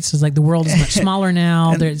media, right? So it's like the world is much smaller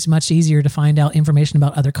now. It's much easier to find out information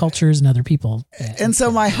about other cultures and other people. And so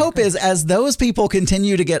my hope is as those people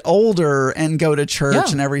continue to get older and go to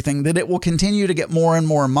church and everything, that it will continue to get more and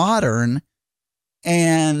more modern.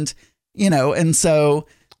 And, you know, and so...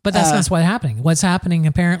 But that's not what's happening. What's happening,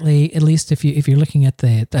 apparently, at least if you're looking at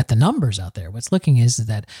the numbers out there, what's looking is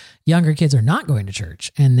that younger kids are not going to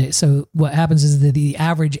church, and so what happens is that the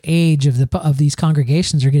average age of these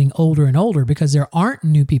congregations are getting older and older because there aren't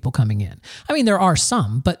new people coming in. I mean, there are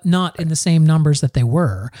some, but not in the same numbers that they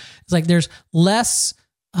were. It's like there's less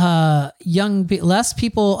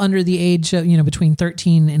people under the age of, you know, between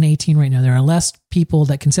 13 and 18 right now. There are less people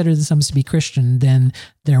that consider themselves to be Christian than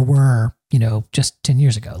there were, you know, just 10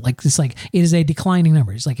 years ago. Like it's like, it is a declining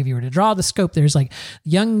number. It's like, if you were to draw the scope, there's like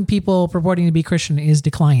young people purporting to be Christian is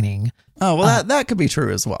declining. Oh, well, that could be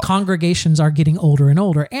true as well. Congregations are getting older and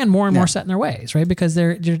older and more set in their ways, right? Because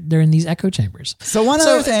they're in these echo chambers. So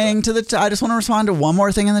other thing I just want to respond to one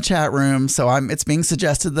more thing in the chat room. So it's being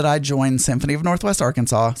suggested that I join Symphony of Northwest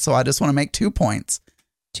Arkansas. So I just want to make 2 points.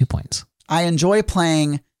 2 points. I enjoy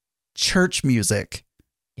playing church music.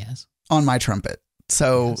 Yes. On my trumpet.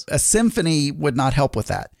 So a symphony would not help with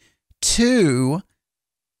that. 2,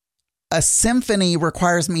 a symphony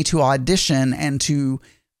requires me to audition and to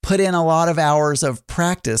put in a lot of hours of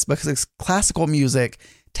practice because classical music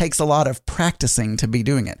takes a lot of practicing to be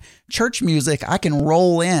doing it. Church music, I can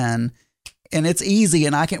roll in and it's easy,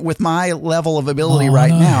 and I can, with my level of ability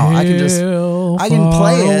right now, I can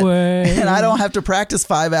play it, and I don't have to practice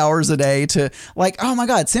 5 hours a day to, like, oh my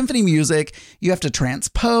God, symphony music, you have to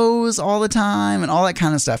transpose all the time and all that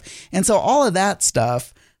kind of stuff. And so all of that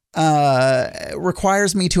stuff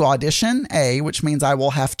requires me to audition, which means I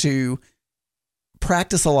will have to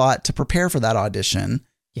practice a lot to prepare for that audition.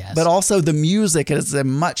 Yes. But also the music is a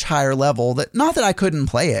much higher level, that not that I couldn't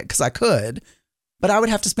play it, because I could, but I would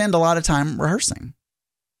have to spend a lot of time rehearsing.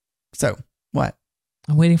 So what?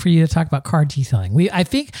 I'm waiting for you to talk about car detailing. I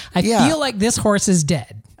feel like this horse is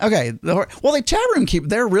dead. Okay. Well, the chat room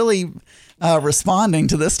they're really responding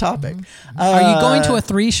to this topic. Are you going to a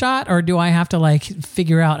 3-shot, or do I have to like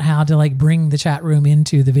figure out how to like bring the chat room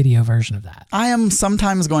into the video version of that? I am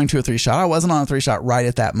sometimes going to a 3-shot. I wasn't on a 3-shot right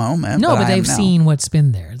at that moment. No, but they've seen what's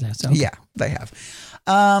been there. That's okay. Yeah, they have.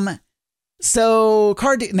 So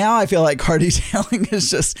now I feel like car detailing is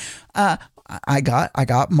just, I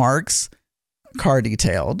got Mark's car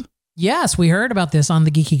detailed. Yes, we heard about this on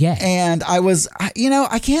the Geeky Gay. And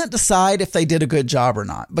I can't decide if they did a good job or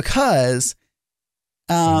not, because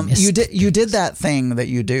you did that thing that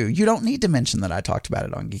you do. You don't need to mention that I talked about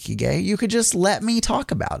it on Geeky Gay. You could just let me talk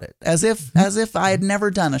about it as if I had never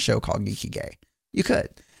done a show called Geeky Gay. You could.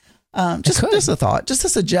 Just a thought, just a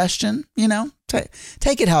suggestion,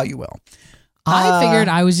 take it how you will. I figured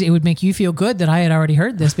it would make you feel good that I had already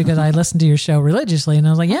heard this, because I listened to your show religiously, and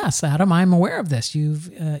I was like, yes, Adam, I'm aware of this.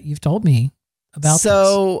 You've told me about this.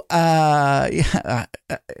 So,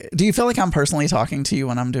 do you feel like I'm personally talking to you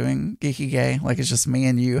when I'm doing Geeky Gay? Like it's just me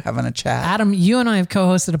and you having a chat? Adam, you and I have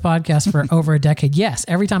co-hosted a podcast for over a decade. Yes.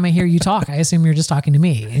 Every time I hear you talk, I assume you're just talking to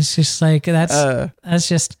me. It's just like, that's how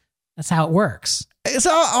it works.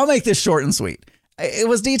 So I'll make this short and sweet. It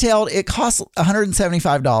was detailed. It cost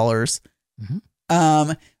 $175.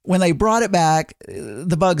 Mm-hmm. When they brought it back,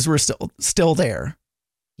 the bugs were still there.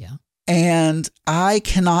 Yeah. And I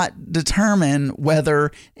cannot determine whether,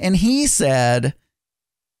 and he said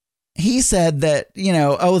that,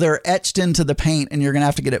 they're etched into the paint and you're going to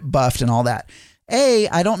have to get it buffed and all that.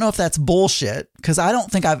 I don't know if that's bullshit, because I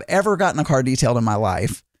don't think I've ever gotten a car detailed in my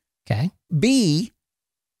life. Okay. B,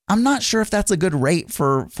 I'm not sure if that's a good rate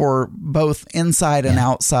for both inside and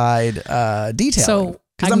outside detailing. So,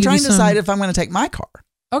 because I'm trying to decide if I'm going to take my car.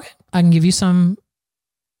 Okay. I can give you some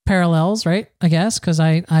parallels, right? I guess, because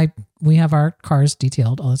we have our cars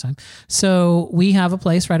detailed all the time. So we have a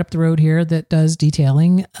place right up the road here that does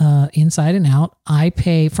detailing inside and out. I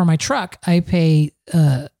pay for my truck. I pay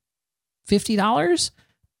 $50,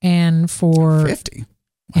 and for 50,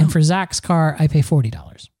 and for Zach's car, I pay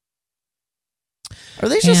 $40. Are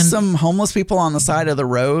they just some homeless people on the side of the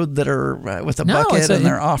road that are with a bucket and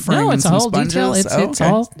they're offering some sponges?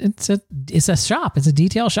 It's a shop. It's a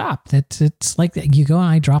detail shop. It's like you go and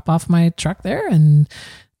I drop off my truck there, and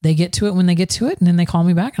they get to it when they get to it, and then they call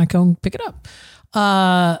me back and I go and pick it up.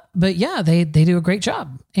 But yeah, they do a great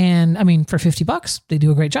job. And I mean, for $50, they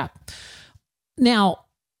do a great job. Now,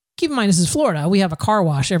 keep in mind, this is Florida. We have a car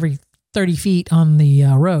wash every 30 feet on the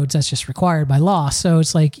roads. That's just required by law. So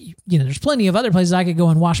it's like, there's plenty of other places I could go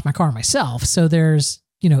and wash my car myself. So there's,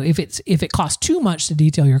 if it costs too much to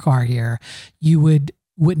detail your car here, you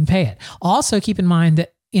wouldn't pay it. Also keep in mind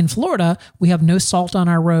that in Florida, we have no salt on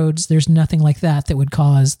our roads. There's nothing like that would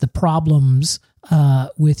cause the problems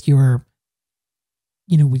with your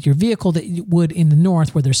vehicle that you would in the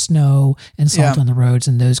north, where there's snow and salt on the roads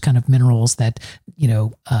and those kind of minerals that,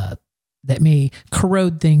 that may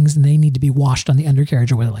corrode things and they need to be washed on the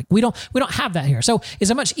undercarriage or whatever. Like we don't have that here. So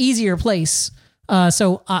it's a much easier place.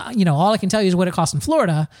 All I can tell you is what it costs in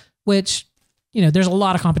Florida, which, there's a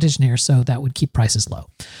lot of competition here. So that would keep prices low.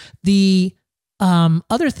 The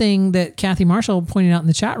other thing that Kathy Marshall pointed out in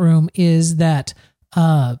the chat room is that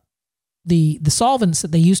the solvents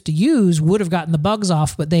that they used to use would have gotten the bugs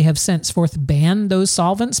off, but they have since forth banned those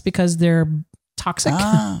solvents because they're toxic.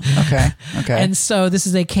 Okay. And so this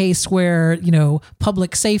is a case where,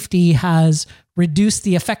 public safety has reduced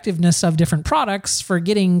the effectiveness of different products for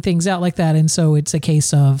getting things out like that. And so it's a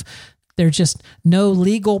case of there's just no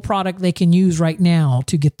legal product they can use right now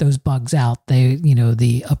to get those bugs out.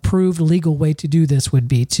 The approved legal way to do this would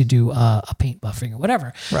be to do a paint buffing or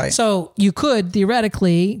whatever. Right. So you could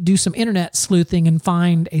theoretically do some internet sleuthing and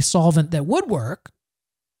find a solvent that would work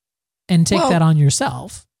and take that on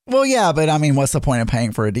yourself. Well, yeah, but I mean, what's the point of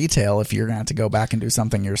paying for a detail if you're going to have to go back and do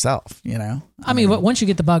something yourself, I mean, but once you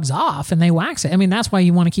get the bugs off and they wax it, I mean, that's why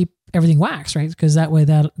you want to keep everything waxed, right? Because that way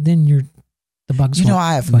the bugs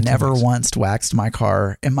I have never once waxed my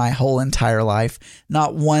car in my whole entire life.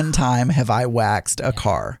 Not one time have I waxed a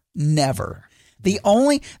car. Never. The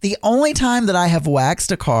only time that I have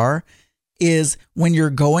waxed a car is when you're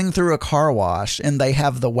going through a car wash and they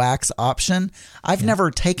have the wax option. I've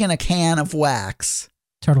never taken a can of wax.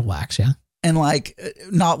 Turtle wax, yeah. And like,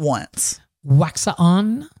 not once. Waxa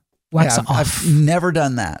on, waxa off. I've never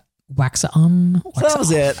done that. Waxa on, waxa So that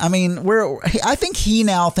was off. it. I mean, I think he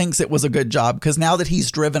now thinks it was a good job because now that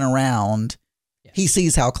he's driven around, he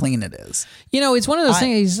sees how clean it is. You know, it's one of those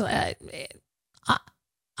things. I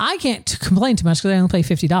can't complain too much because I only pay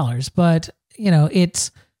 $50, but you know, it's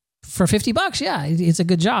for $50. Yeah, it's a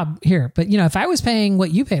good job here. But you know, if I was paying what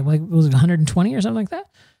you paid, like was it 120 or something like that?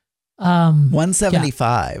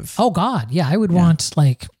 175. Yeah. Oh God, yeah, I would want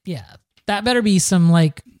that better be some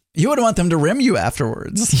like. You would want them to rim you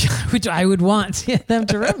afterwards. Which I would want them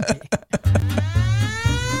to rim me.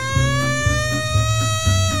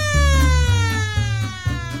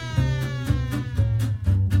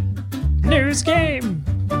 News game.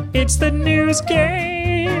 It's the news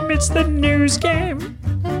game. It's the news game.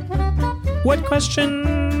 What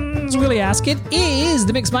questions will he ask? It is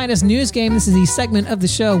the Mix Minus News Game. This is the segment of the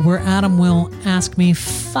show where Adam will ask me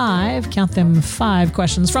 5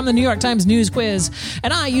 questions from the New York Times News Quiz,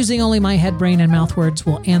 and I, using only my head, brain, and mouth words,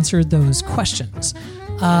 will answer those questions.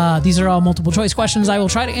 These are all multiple choice questions. I will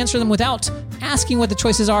try to answer them without asking what the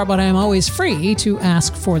choices are, but I am always free to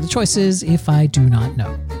ask for the choices if I do not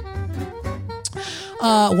know.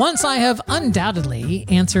 Once I have undoubtedly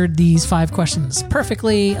answered these 5 questions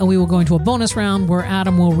perfectly, we will go into a bonus round where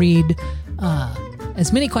Adam will read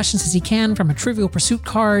as many questions as he can from a Trivial Pursuit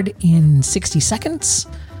card in 60 seconds,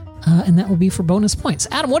 and that will be for bonus points.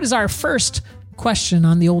 Adam, what is our first question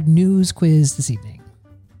on the old news quiz this evening?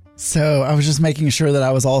 So I was just making sure that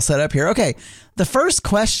I was all set up here. Okay, the first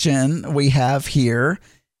question we have here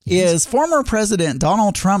is former President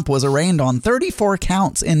Donald Trump was arraigned on 34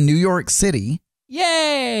 counts in New York City.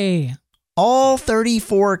 Yay! All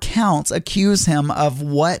 34 counts accuse him of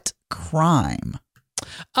what crime?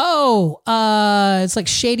 Oh, it's like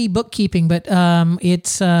shady bookkeeping, but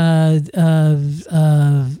it's do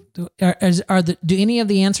any of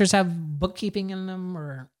the answers have bookkeeping in them,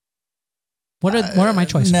 or what are my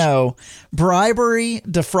choices? No, bribery,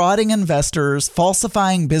 defrauding investors,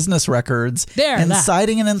 falsifying business records,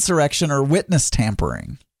 inciting an insurrection, or witness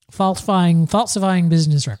tampering. Falsifying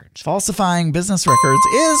business records. Falsifying business records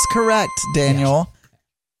is correct, Daniel. Yes.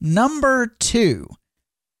 Number 2.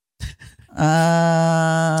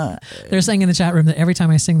 They're saying in the chat room that every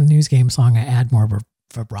time I sing the news game song, I add more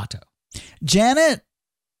vibrato. Janet.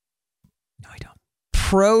 No, I don't.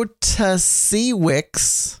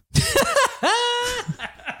 Protasiewicz.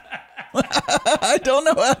 I don't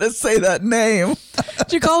know how to say that name.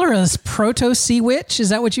 Did you call her a proto-sea witch? Is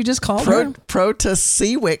that what you just called her?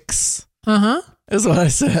 Protasiewicz. Uh-huh. Is what I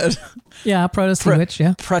said. Yeah, proto-sea witch,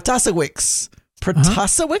 yeah. Protasiewicz.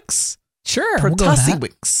 Protasiewicz? Sure.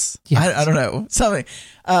 Protasiewicz. I don't know. Something.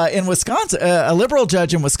 In Wisconsin, a liberal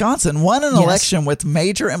judge in Wisconsin won an election with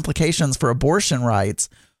major implications for abortion rights.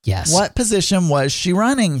 Yes. What position was she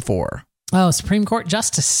running for? Oh, Supreme Court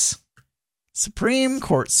Justice.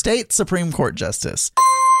 State Supreme Court Justice.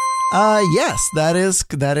 Yes, that is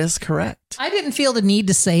correct. I didn't feel the need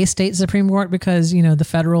to say state Supreme Court because, you know, the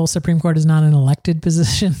federal Supreme Court is not an elected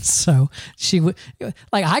position. So she would,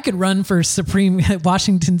 like, I could run for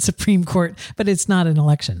Washington Supreme Court, but it's not an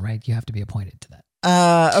election, right? You have to be appointed to that.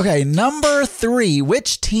 Okay, number 3.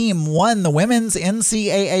 Which team won the women's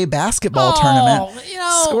NCAA basketball tournament,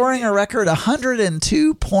 scoring a record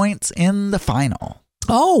 102 points in the final?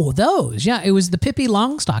 Oh, those. Yeah, it was the Pippi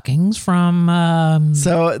Longstockings from...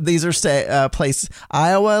 So these are places: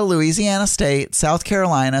 Iowa, Louisiana State, South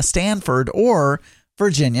Carolina, Stanford, or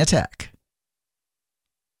Virginia Tech.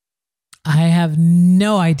 I have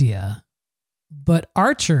no idea. But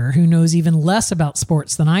Archer, who knows even less about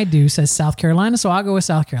sports than I do, says South Carolina, so I'll go with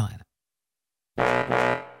South Carolina.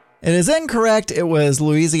 It is incorrect. It was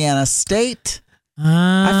Louisiana State.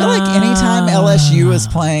 I feel like anytime LSU is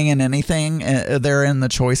playing in anything, they're in the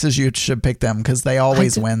choices. You should pick them because they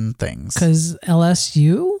always win things. Because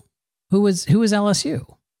LSU? Who was LSU?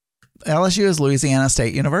 LSU is Louisiana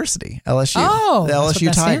State University. LSU. Oh, the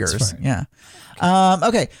LSU Tigers. Yeah.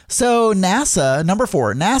 Okay. So NASA, number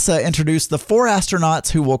 4, NASA introduced the 4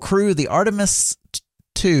 astronauts who will crew the Artemis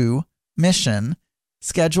 2 mission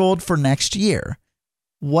scheduled for next year.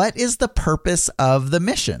 What is the purpose of the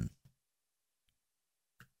mission?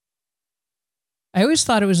 I always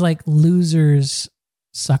thought it was like losers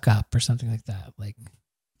suck up or something like that. Like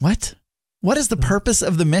what? What is the purpose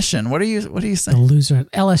of the mission? What are you The saying? loser,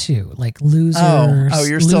 LSU, like loser, Oh,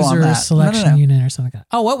 you're still on that. selection No. unit or something like that.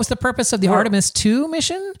 Oh, what was the purpose of the Artemis 2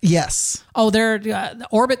 mission? Yes. Oh, they're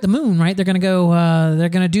orbit the moon, right? They're going to go, they're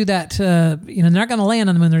going to do that. They're not going to land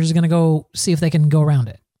on the moon. They're just going to go see if they can go around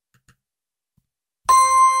it.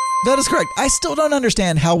 That is correct. I still don't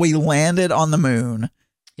understand how we landed on the moon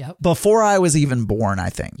Yep. before I was even born, I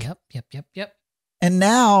think. Yep. And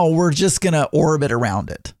now we're just going to orbit around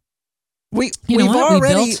it. We've what?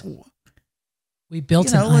 already... We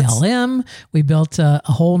built an ILM. We built a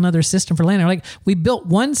whole nother system for landing. Like we built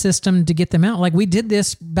one system to get them out. Like we did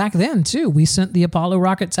this back then too. We sent the Apollo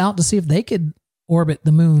rockets out to see if they could orbit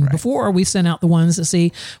the moon before we sent out the ones to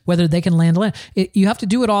see whether they can land. You have to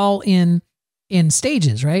do it all in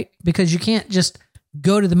stages, right? Because you can't just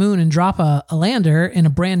go to the moon and drop a lander in a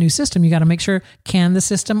brand new system. You got to make sure, can the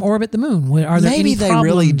system orbit the moon? Are there any Maybe they problems?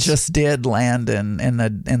 really just did land in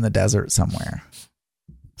the desert somewhere.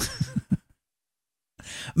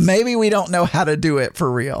 Maybe we don't know how to do it for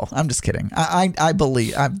real. I'm just kidding. I don't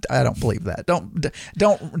believe that.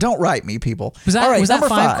 Don't write me, people. Was that, all right, was that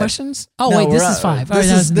number 5 questions? Oh, No, wait, this we're is 5.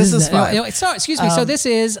 This is 5. So, excuse me. So this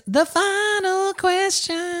is the final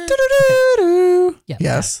question. Doo-doo-doo-doo. Yeah,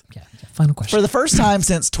 Yes. Yeah. Final question. For the first time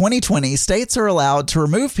since 2020, states are allowed to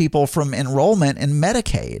remove people from enrollment in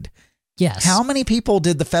Medicaid. Yes. How many people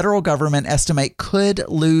did the federal government estimate could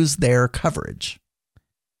lose their coverage?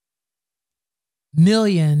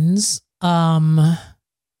 Millions. But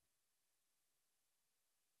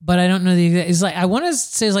I don't know the exact. It's like I want to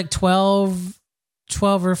say it's like 12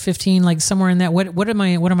 or 15, like somewhere in that. What are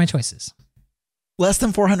my choices? Less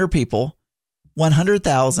than 400 people,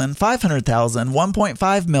 100,000, 500,000,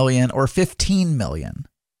 1.5 million, or 15 million.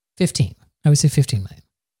 15. I would say 15 million.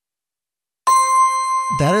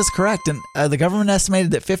 That is correct. And the government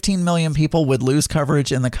estimated that 15 million people would lose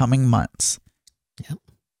coverage in the coming months. Yep.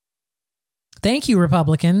 Thank you,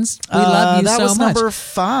 Republicans. We love you so much. That was number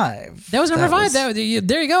 5. That was number 5. There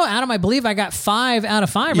you go, Adam. I believe I got 5 out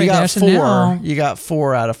of 5 right there. So 4. now, You got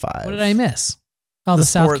 4 out of 5. what did I miss? Oh, the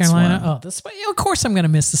South sports Carolina. one. Oh, of course I'm going to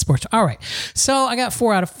miss the sports. All right. So I got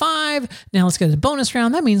 4 out of 5. Now let's go to the bonus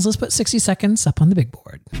round. That means let's put 60 seconds up on the big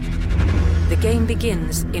board. The game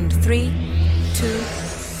begins in 3, 2,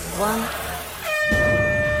 1.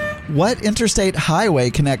 What interstate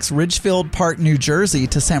highway connects Ridgefield Park, New Jersey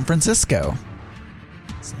to San Francisco?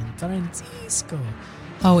 San Francisco.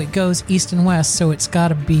 Oh, it goes east and west, so it's got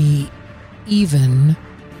to be even.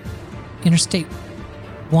 Interstate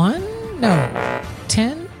 1? No.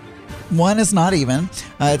 10? 1 is not even.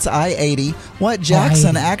 It's I-80. What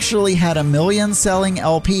Jackson I-80. actually had a million-selling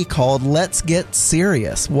LP called Let's Get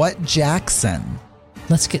Serious? What Jackson?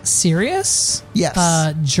 Let's get serious? Yes.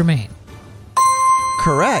 Jermaine.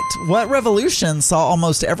 Correct. What revolution saw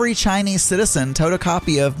almost every Chinese citizen tote a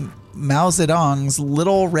copy of Mao Zedong's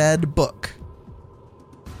Little Red Book?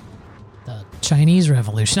 The Chinese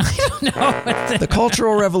Revolution. I don't know. The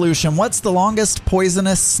Cultural Revolution. What's the longest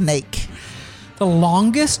poisonous snake? The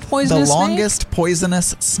longest poisonous The snake? longest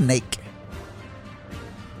poisonous snake.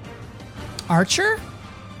 Archer?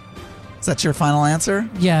 Is that your final answer?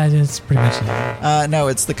 Yeah, it's pretty much it. No,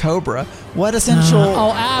 it's the cobra. What essential...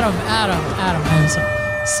 Adam. I'm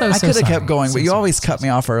sorry. I could have kept going, So but you sorry. always cut me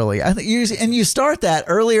off early. I think you start that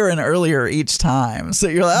earlier and earlier each time. So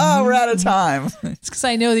you're like, oh, we're out of time. It's because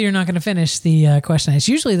I know that you're not going to finish the question. It's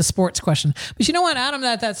usually the sports question. But you know what, Adam?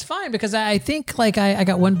 That's fine because I think like I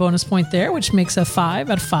got 1 bonus point there, which makes a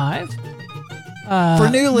 5 out of 5. For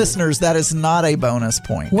new listeners, that is not a bonus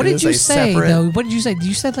point. What It did is you a say, separate- though? What did you say?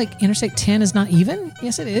 You said like Interstate 10 is not even?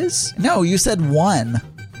 Yes, it is. No, you said 1.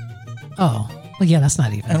 Oh, well, yeah, that's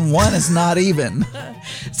not even. And 1 is not even.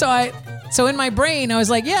 So in my brain, I was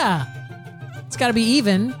like, yeah, it's got to be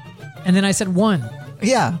even. And then I said 1.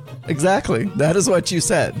 Yeah, exactly. That is what you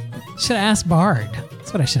said. Should have asked Bard.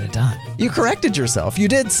 That's what I should have done. You corrected yourself. You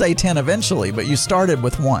did say 10 eventually, but you started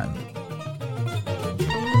with 1.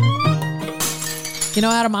 You know,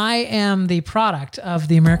 Adam, I am the product of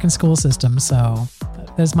the American school system, so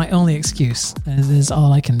that's my only excuse. That is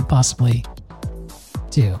all I can possibly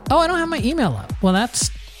do. Oh, I don't have my email up. Well, that's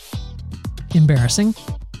embarrassing.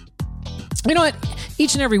 You know what?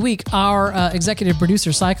 Each and every week, our executive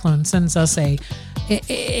producer, Cyclone, sends us a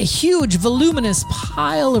huge, voluminous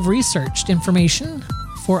pile of researched information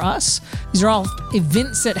for us. These are all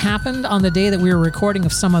events that happened on the day that we were recording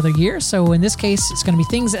of some other year. So in this case, it's going to be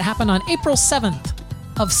things that happened on April 7th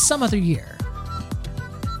of some other year.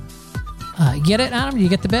 Get it, Adam? Do you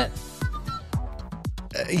get the bit?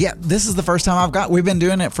 Yeah, this is the first time we've been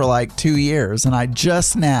doing it for like 2 years, and I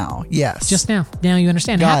just now, yes. Just now. Now you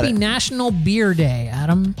understand. Got Happy it. National Beer Day,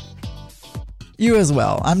 Adam. You as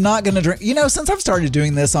well. I'm not going to drink. Since I've started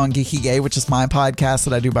doing this on Geeky Gay, which is my podcast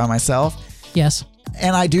that I do by myself. Yes.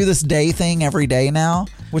 And I do this day thing every day now,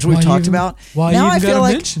 which we've talked about. Why now you I feel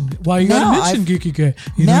like why you got to mention Geeky Gay?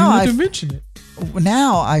 You don't have to mention it.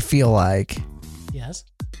 Now I feel like yes.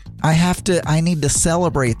 I need to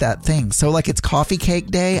celebrate that thing. So like it's coffee cake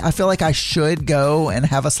day. I feel like I should go and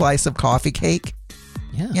have a slice of coffee cake.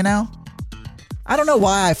 Yeah. I don't know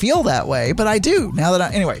why I feel that way, but I do now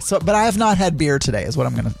that but I have not had beer today is what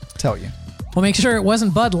I'm going to tell you. Well, make sure it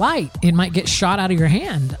wasn't Bud Light. It might get shot out of your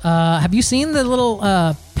hand. Have you seen the little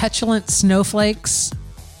petulant snowflakes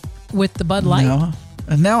with the Bud Light?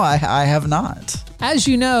 No, I have not. As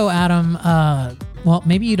you know, Adam, well,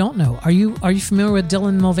 maybe you don't know. Are you familiar with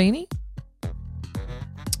Dylan Mulvaney?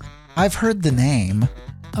 I've heard the name.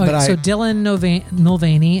 So Dylan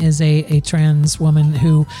Mulvaney is a trans woman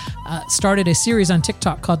who started a series on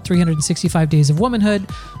TikTok called 365 Days of Womanhood,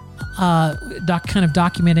 kind of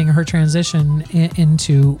documenting her transition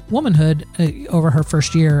into womanhood over her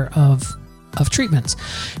first year of treatments.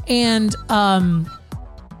 And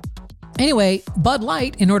anyway, Bud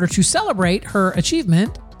Light, in order to celebrate her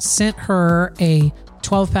achievement, sent her a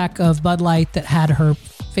 12-pack of Bud Light that had her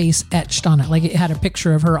face etched on it. Like it had a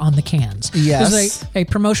picture of her on the cans. Yes. It was a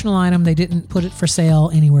promotional item. They didn't put it for sale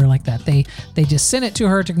anywhere like that. They just sent it to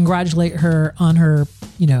her to congratulate her on her,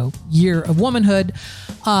 year of womanhood.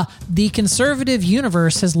 The conservative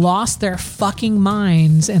universe has lost their fucking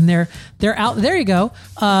minds and they're out. There you go.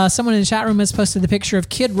 Someone in the chat room has posted the picture of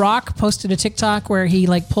Kid Rock, posted a TikTok where he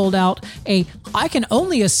pulled out I can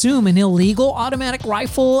only assume an illegal automatic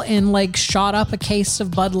rifle and shot up a case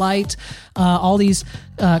of Bud Light. All these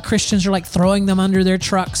Christians are throwing them under their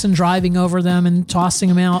trucks and driving over them and tossing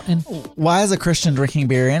them out. And why is a Christian drinking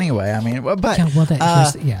beer anyway? I mean, but that's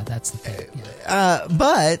the thing. Yeah.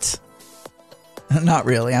 But not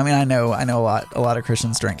really. I mean, I know a lot of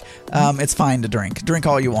Christians drink. It's fine to drink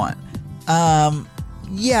all you want. I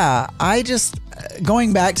just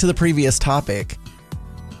going back to the previous topic.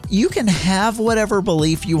 You can have whatever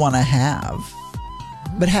belief you want to have,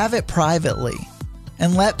 but have it privately.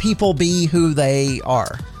 And let people be who they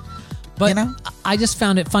are. But I just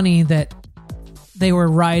found it funny that they were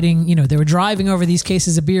they were driving over these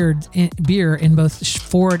cases of beer in both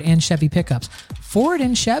Ford and Chevy pickups. Ford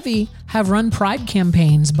and Chevy have run pride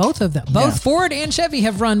campaigns, both of them. Both Ford and Chevy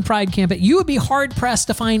have run pride campaigns. You would be hard pressed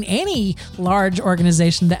to find any large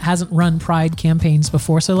organization that hasn't run pride campaigns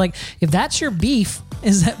before. So if that's your beef,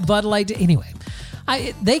 is that Bud Light? Anyway,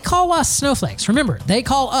 they call us snowflakes. Remember, they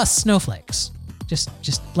call us snowflakes.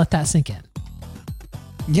 Just let that sink in.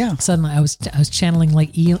 Yeah. Suddenly, I was channeling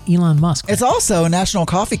Elon Musk. It's also National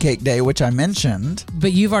Coffee Cake Day, which I mentioned.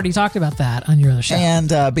 But you've already talked about that on your other show.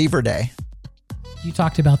 And Beaver Day. You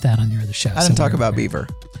talked about that on your other show. I didn't talk about beaver.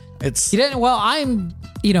 You didn't. Well, I'm.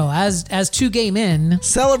 As two gay men,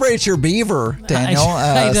 celebrate your beaver, Daniel.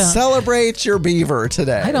 Celebrate your beaver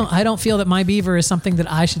today. I don't feel that my beaver is something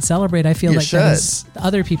that I should celebrate. I feel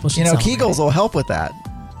other people should. Celebrate. Kegels will help with that.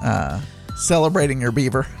 Celebrating your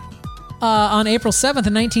beaver. On April 7th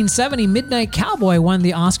in 1970, Midnight Cowboy won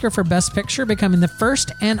the Oscar for Best Picture, becoming the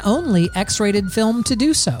first and only X-rated film to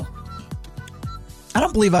do so. I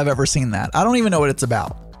don't believe I've ever seen that. I don't even know what it's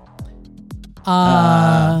about.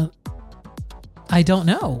 I don't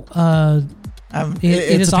know.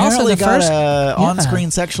 It is also the got first on-screen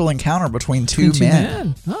sexual encounter between two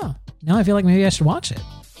men. Oh, now I feel like maybe I should watch it.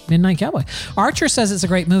 Midnight Cowboy. Archer says it's a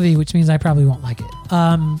great movie, which means I probably won't like it.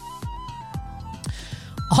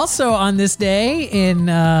 Also on this day in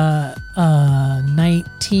 90,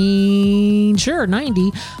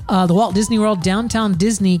 the Walt Disney World Downtown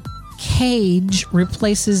Disney Cage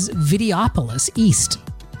replaces Videopolis East.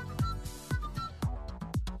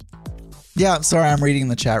 Yeah, I'm sorry. I'm reading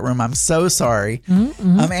the chat room. I'm so sorry.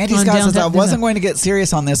 Andy Scott says, I wasn't going to get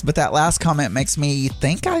serious on this, but that last comment makes me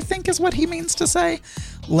think, I think is what he means to say.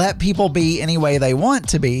 Let people be any way they want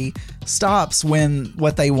to be stops when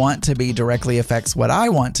what they want to be directly affects what I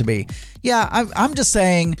want to be. Yeah, I'm just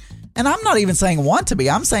saying, and I'm not even saying want to be.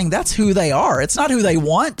 I'm saying that's who they are. It's not who they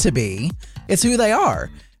want to be. It's who they are.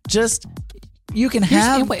 Just, you can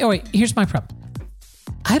have... Wait, here's my problem.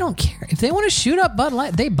 I don't care. If they want to shoot up Bud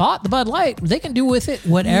Light, they bought the Bud Light. They can do with it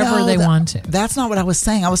whatever they want to. That's not what I was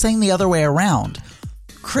saying. I was saying the other way around.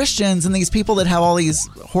 Christians and these people that have all these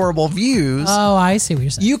horrible views. Oh, I see what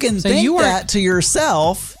you're saying. You can think that to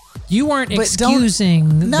yourself. You weren't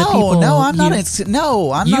excusing the people. No, I'm not.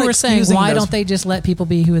 You were saying, why don't they just let people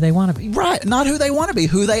be who they want to be? Right. Not who they want to be,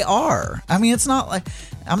 who they are. I mean, it's not like,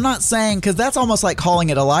 I'm not saying, because that's almost like calling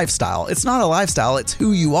it a lifestyle. It's not a lifestyle. It's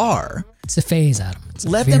who you are. It's a phase, Adam.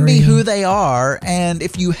 Let them be who they are. And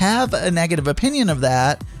if you have a negative opinion of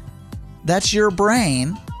that, that's your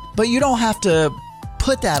brain. But you don't have to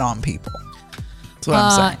put that on people. That's what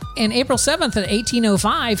I'm saying. In April 7th of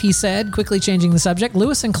 1805, he said, quickly changing the subject,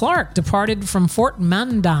 Lewis and Clark departed from Fort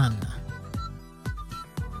Mandan.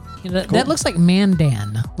 You know, that looks like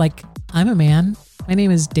Mandan. Like, I'm a man. My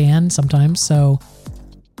name is Dan sometimes, so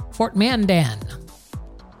Fort Mandan.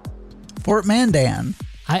 Fort Mandan.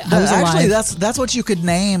 I was alive. Actually, that's what you could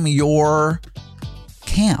name your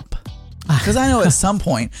camp. Because I know at some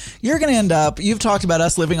point you're going to end up, you've talked about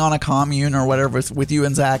us living on a commune or whatever with you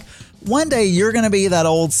and Zach. One day you're going to be that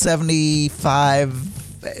old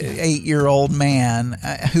 8-year-old man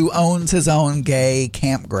who owns his own gay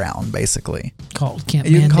campground, basically. Called Camp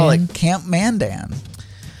You Mandan. can call it Camp Mandan.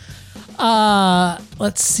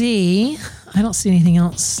 Let's see. I don't see anything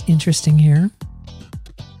else interesting here.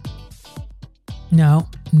 Nope.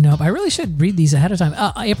 I really should read these ahead of time.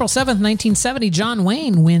 April 7th, 1970, John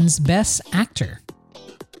Wayne wins Best Actor.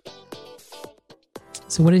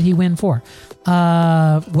 So what did he win for?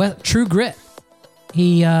 True Grit.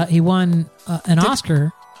 He won an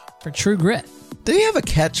Oscar for True Grit. Do you have a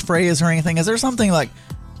catchphrase or anything? Is there something like,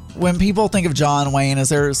 when people think of John Wayne, is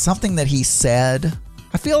there something that he said?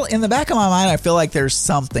 I feel in the back of my mind, I feel like there's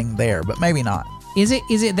something there, but maybe not. Is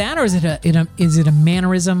it that, or is it a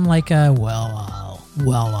mannerism like a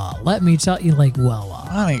let me tell you, like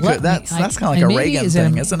I mean, that's kind of like a Reagan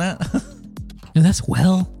thing, isn't it? No, that's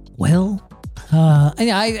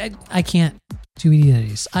I can't do either of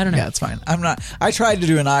these. I don't know. Yeah, it's fine. I tried to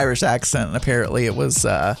do an Irish accent, and apparently it was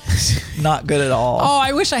not good at all. Oh,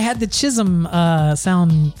 I wish I had the Chisholm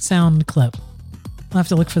sound clip. I'll have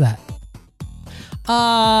to look for that.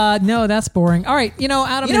 No, that's boring. All right,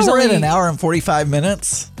 Adam. We're at an hour and 45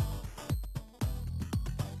 minutes.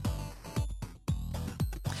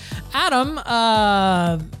 Adam,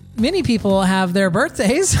 many people have their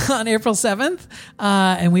birthdays on April 7th,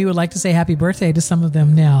 and we would like to say happy birthday to some of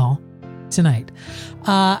them now, tonight.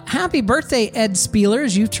 Happy birthday, Ed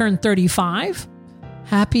Spielers. You've turned 35.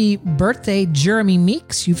 Happy birthday, Jeremy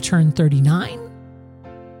Meeks. You've turned 39.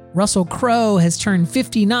 Russell Crowe has turned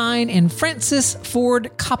 59, and Francis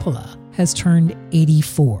Ford Coppola has turned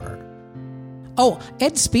 84. Oh,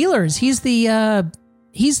 Ed Spielers, he's the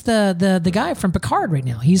guy from Picard right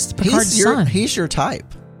now. He's Picard's son. He's your type.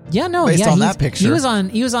 Yeah, no, based on that picture. He was on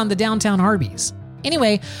the Downtown Arby's.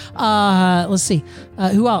 Anyway, let's see.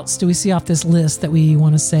 Who else do we see off this list that we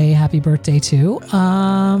want to say happy birthday to?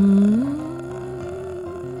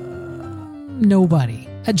 Nobody.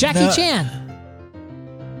 Jackie Chan.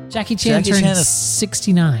 Jackie Chan turned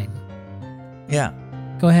 69. Yeah.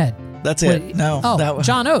 Go ahead. That's it. Wait, no.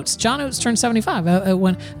 John Oates. John Oates turned 75.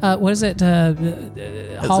 What is it?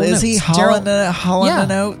 Is he Holland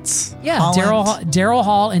and Oates? Yeah, Daryl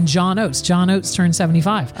Hall and John Oates. John Oates turned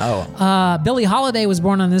 75. Oh. Billie Holiday was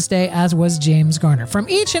born on this day, as was James Garner. From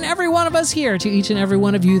each and every one of us here to each and every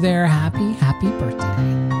one of you there, happy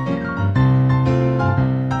birthday.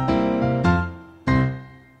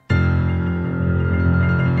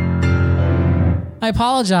 I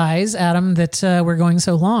apologize, Adam, that we're going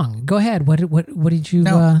so long. Go ahead. What did you?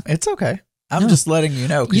 No, it's okay. I'm just letting you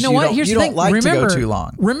know. You know what? You don't like to go too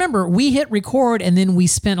long. Remember, we hit record and then we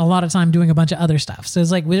spent a lot of time doing a bunch of other stuff. So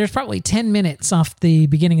it's like there's probably 10 minutes off the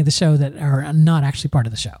beginning of the show that are not actually part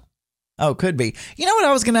of the show. Oh, could be. You know what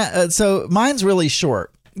I was gonna? So mine's really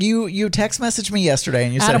short. You text messaged me yesterday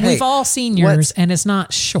and you Adam, said, "Hey, we've all seen yours, and it's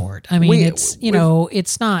not short. I mean,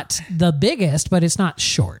 it's not the biggest, but it's not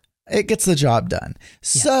short. It gets the job done."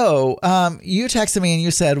 Yeah. So you texted me and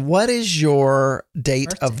you said, "What is your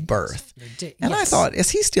date of birth?" And I thought, is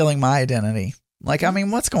he stealing my identity? Like, I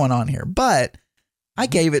mean, what's going on here? But I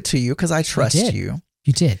gave it to you because I trust you.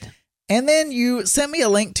 You did. And then you sent me a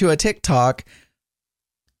link to a TikTok.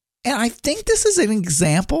 And I think this is an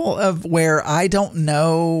example of where I don't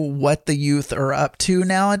know what the youth are up to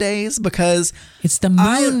nowadays, because it's the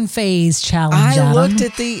moon phase challenge. I looked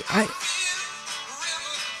at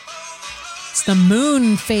It's the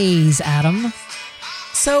moon phase, Adam.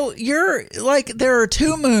 So you're like, there are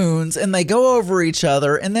two moons and they go over each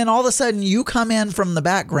other, and then all of a sudden you come in from the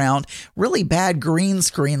background, really bad green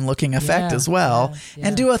screen looking effect as well,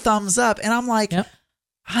 and do a thumbs up. And I'm like,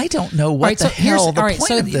 I don't know what the hell the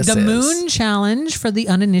point of this is. The moon challenge, for the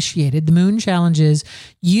uninitiated, the moon challenge is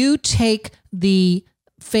you take the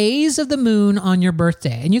phase of the moon on your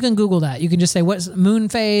birthday, and you can Google that. You can just say, what's moon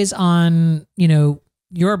phase on,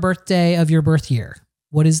 your birthday of your birth year?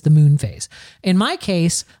 What is the moon phase? In my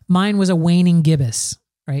case, mine was a waning gibbous,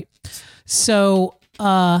 right? So,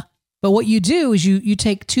 but what you do is you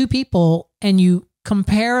take two people and you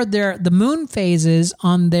compare the moon phases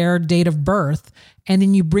on their date of birth, and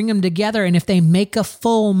then you bring them together, and if they make a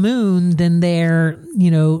full moon, then they're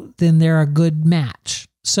a good match.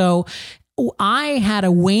 So I had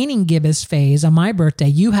a waning gibbous phase on my birthday.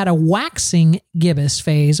 You had a waxing gibbous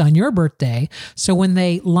phase on your birthday. So when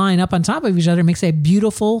they line up on top of each other, it makes a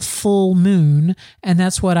beautiful full moon, and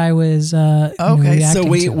that's what I was. Okay, so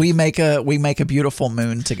we make a beautiful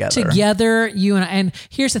moon together. Together, you and I. And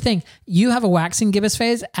here's the thing: you have a waxing gibbous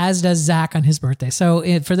phase, as does Zach on his birthday. So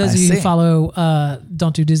for those of you who follow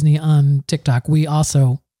Don't Do Disney on TikTok, we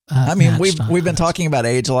also. I mean, we've been talking about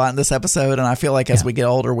age a lot in this episode, and I feel like as we get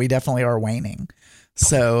older, we definitely are waning.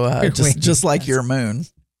 So just like your moon.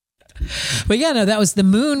 But yeah, no, that was the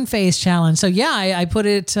moon phase challenge. So yeah, I put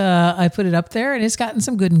it up there, and it's gotten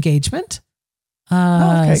some good engagement.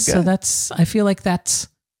 Okay, good. So I feel like that's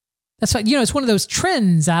what, it's one of those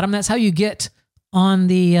trends, Adam. That's how you get on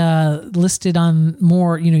the listed on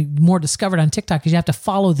more discovered on TikTok, because you have to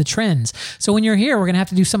follow the trends. So when you're here, we're gonna have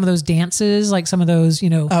to do some of those dances, like some of those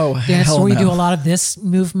dances where you do a lot of this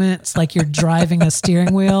movements, like you're driving a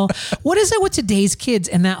steering wheel. What is it with today's kids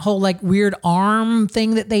and that whole like weird arm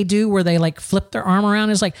thing that they do where they like flip their arm around?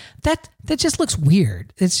 Is like that just looks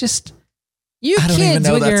weird. It's just I don't even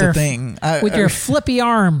know that's a thing with your flippy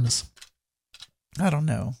arms. I don't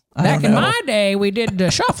know. Back in my day, we did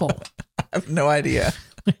the shuffle. I have no idea.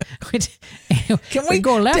 Can we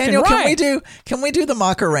go left Daniel, and right? Can we do the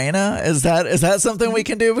Macarena? Is that something we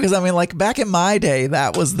can do? Because I mean, like back in my day,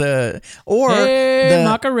 that was the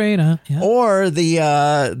Macarena, yeah. Or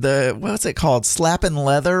the what's it called? Slapping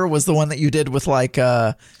Leather was the one that you did with like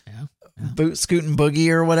Boot Scootin' Boogie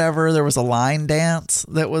or whatever. There was a line dance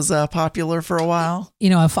that was popular for a while.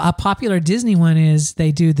 A popular Disney one is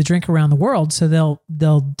they do the drink around the world. So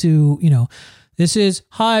they'll do this is,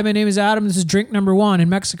 hi, my name is Adam. This is drink number 1 in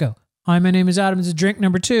Mexico. Hi, my name is Adam. This is drink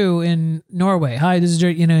number 2 in Norway. Hi, this is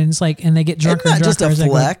drink, and it's like, and they get drunker and drunker. Isn't that just a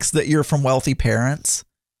flex that you're from wealthy parents?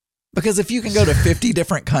 Because if you can go to 50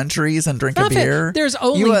 different countries and drink a beer, there's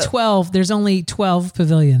only 12. There's only 12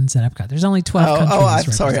 pavilions at Epcot. There's only 12 countries. Oh, I'm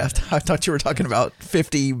sorry. I thought you were talking about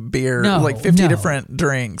 50 beer, 50 different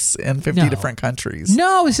drinks in 50 different countries.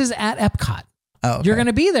 No, this is at Epcot. Oh, okay. You're going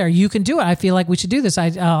to be there. You can do it. I feel like we should do this.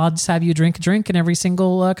 I'll just have you drink a drink in every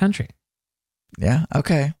single country. Yeah.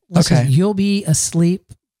 Okay. Listen, okay. You'll be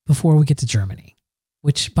asleep before we get to Germany,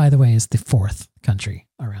 which, by the way, is the 4th country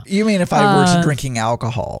around. You mean if I were drinking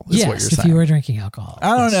alcohol? Is what you're saying? If you were drinking alcohol.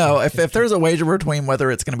 I don't know. If there's a wager between whether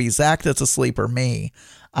it's going to be Zach that's asleep or me,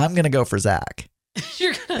 I'm going to go for Zach.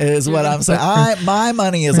 What I'm saying. My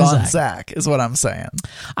money is on Zach. Is what I'm saying.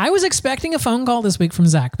 I was expecting a phone call this week from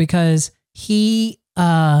Zach because he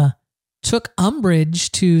took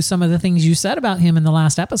umbrage to some of the things you said about him in the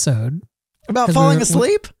last episode. About falling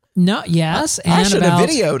asleep? No, yes. And I should have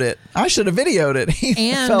videoed it.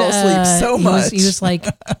 He fell asleep so much. He was like,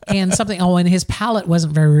 and something, and his palate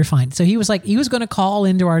wasn't very refined. So he was like, he was going to call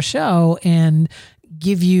into our show and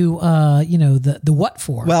give you, the what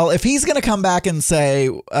for. Well, if he's going to come back and say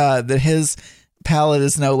that his palate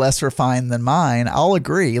is no less refined than mine, I'll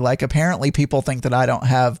agree. Like, apparently people think that I don't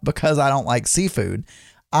have, because I don't like seafood.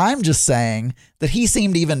 I'm just saying that he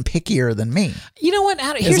seemed even pickier than me. You know what?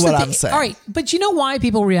 Here's what I'm saying. All right. But you know why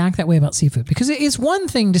people react that way about seafood? Because it is one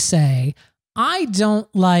thing to say, I don't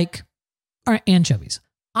like anchovies.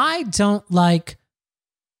 I don't like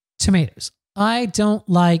tomatoes. I don't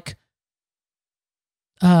like,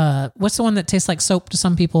 what's the one that tastes like soap to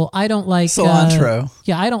some people? I don't like cilantro.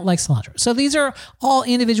 I don't like cilantro. So these are all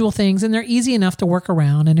individual things, and they're easy enough to work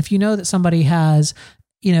around. And if you know that somebody has,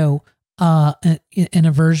 an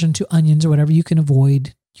aversion to onions or whatever, you can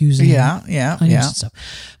avoid using onions and stuff.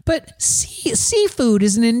 But seafood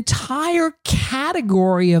is an entire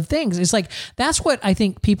category of things. It's like, that's what I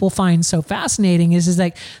think people find so fascinating is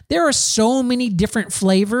like, there are so many different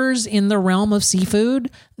flavors in the realm of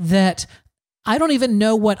seafood that I don't even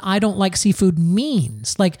know what I don't like seafood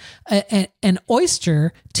means. Like an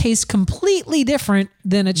oyster tastes completely different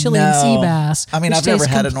than a Chilean sea bass. I mean, I've never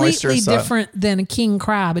had an oyster. Completely different than a king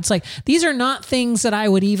crab. It's like, these are not things that I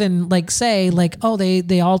would even like say like, oh,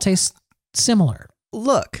 they all taste similar.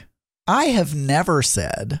 Look, I have never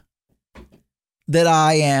said that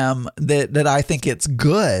I think it's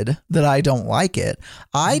good, that I don't like it.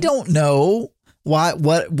 I don't know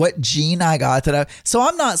what gene I got so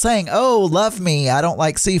I'm not saying, oh, love me, I don't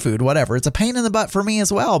like seafood, whatever. It's a pain in the butt for me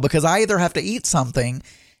as well, because I either have to eat something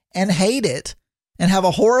and hate it, and have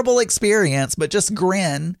a horrible experience, but just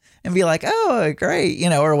grin and be like, oh, great,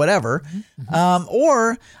 or whatever.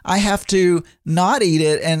 Or I have to not eat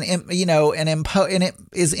it and it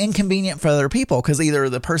is inconvenient for other people because either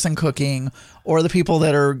the person cooking or the people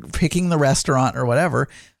that are picking the restaurant or whatever.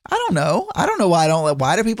 I don't know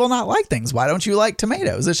why do people not like things? Why don't you like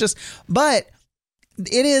tomatoes? It's just, but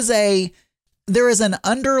there is an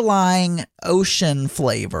underlying ocean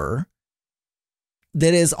flavor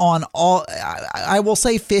that is on all, I will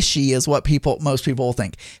say fishy is what most people will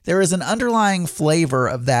think. There is an underlying flavor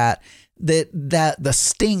of that the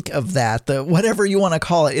stink of that, the whatever you want to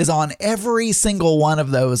call it, is on every single one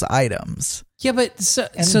of those items. Yeah, but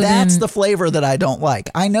that's the flavor that I don't like.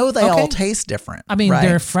 I know they all taste different. I mean, right?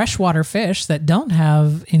 There are freshwater fish that don't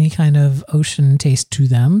have any kind of ocean taste to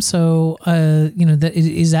them. So,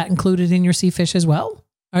 is that included in your sea fish as well?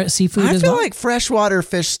 Or seafood as well? I feel like freshwater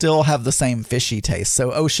fish still have the same fishy taste.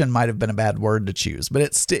 So ocean might have been a bad word to choose, but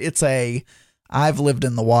it's a I've lived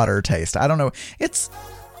in the water taste. I don't know. It's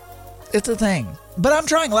a thing. But I'm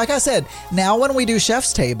trying. Like I said, now when we do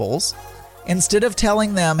chef's tables, instead of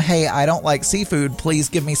telling them, hey, I don't like seafood, please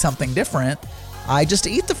give me something different, I just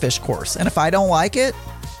eat the fish course. And if I don't like it,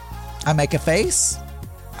 I make a face.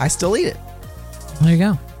 I still eat it. There you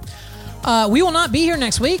go. We will not be here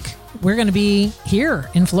next week. We're going to be here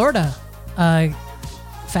in Florida,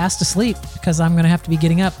 fast asleep, because I'm going to have to be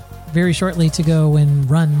getting up very shortly to go and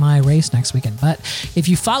run my race next weekend. But if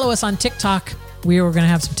you follow us on TikTok, we are going to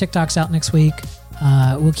have some TikToks out next week.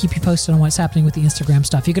 We'll keep you posted on what's happening with the Instagram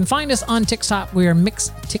stuff. You can find us on TikTok. We are You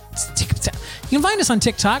can find us on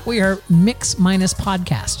TikTok. We are Mix Minus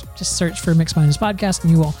Podcast. Just search for Mix Minus Podcast, and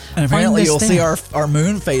you will. And apparently, you'll see our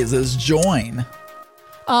moon phases join.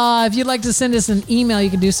 If you'd like to send us an email, you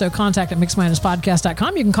can do so. Contact at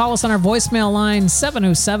mixminuspodcast.com. You can call us on our voicemail line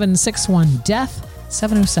 707-61-DEATH.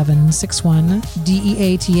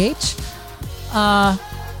 707-61-DEATH. And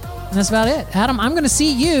that's about it. Adam, I'm going to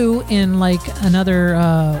see you in like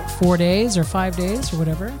another 4 days or 5 days or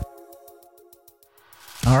whatever.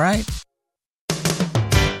 All right.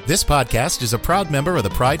 This podcast is a proud member of the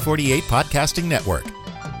Pride 48 Podcasting Network.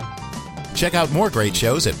 Check out more great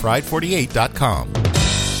shows at pride48.com.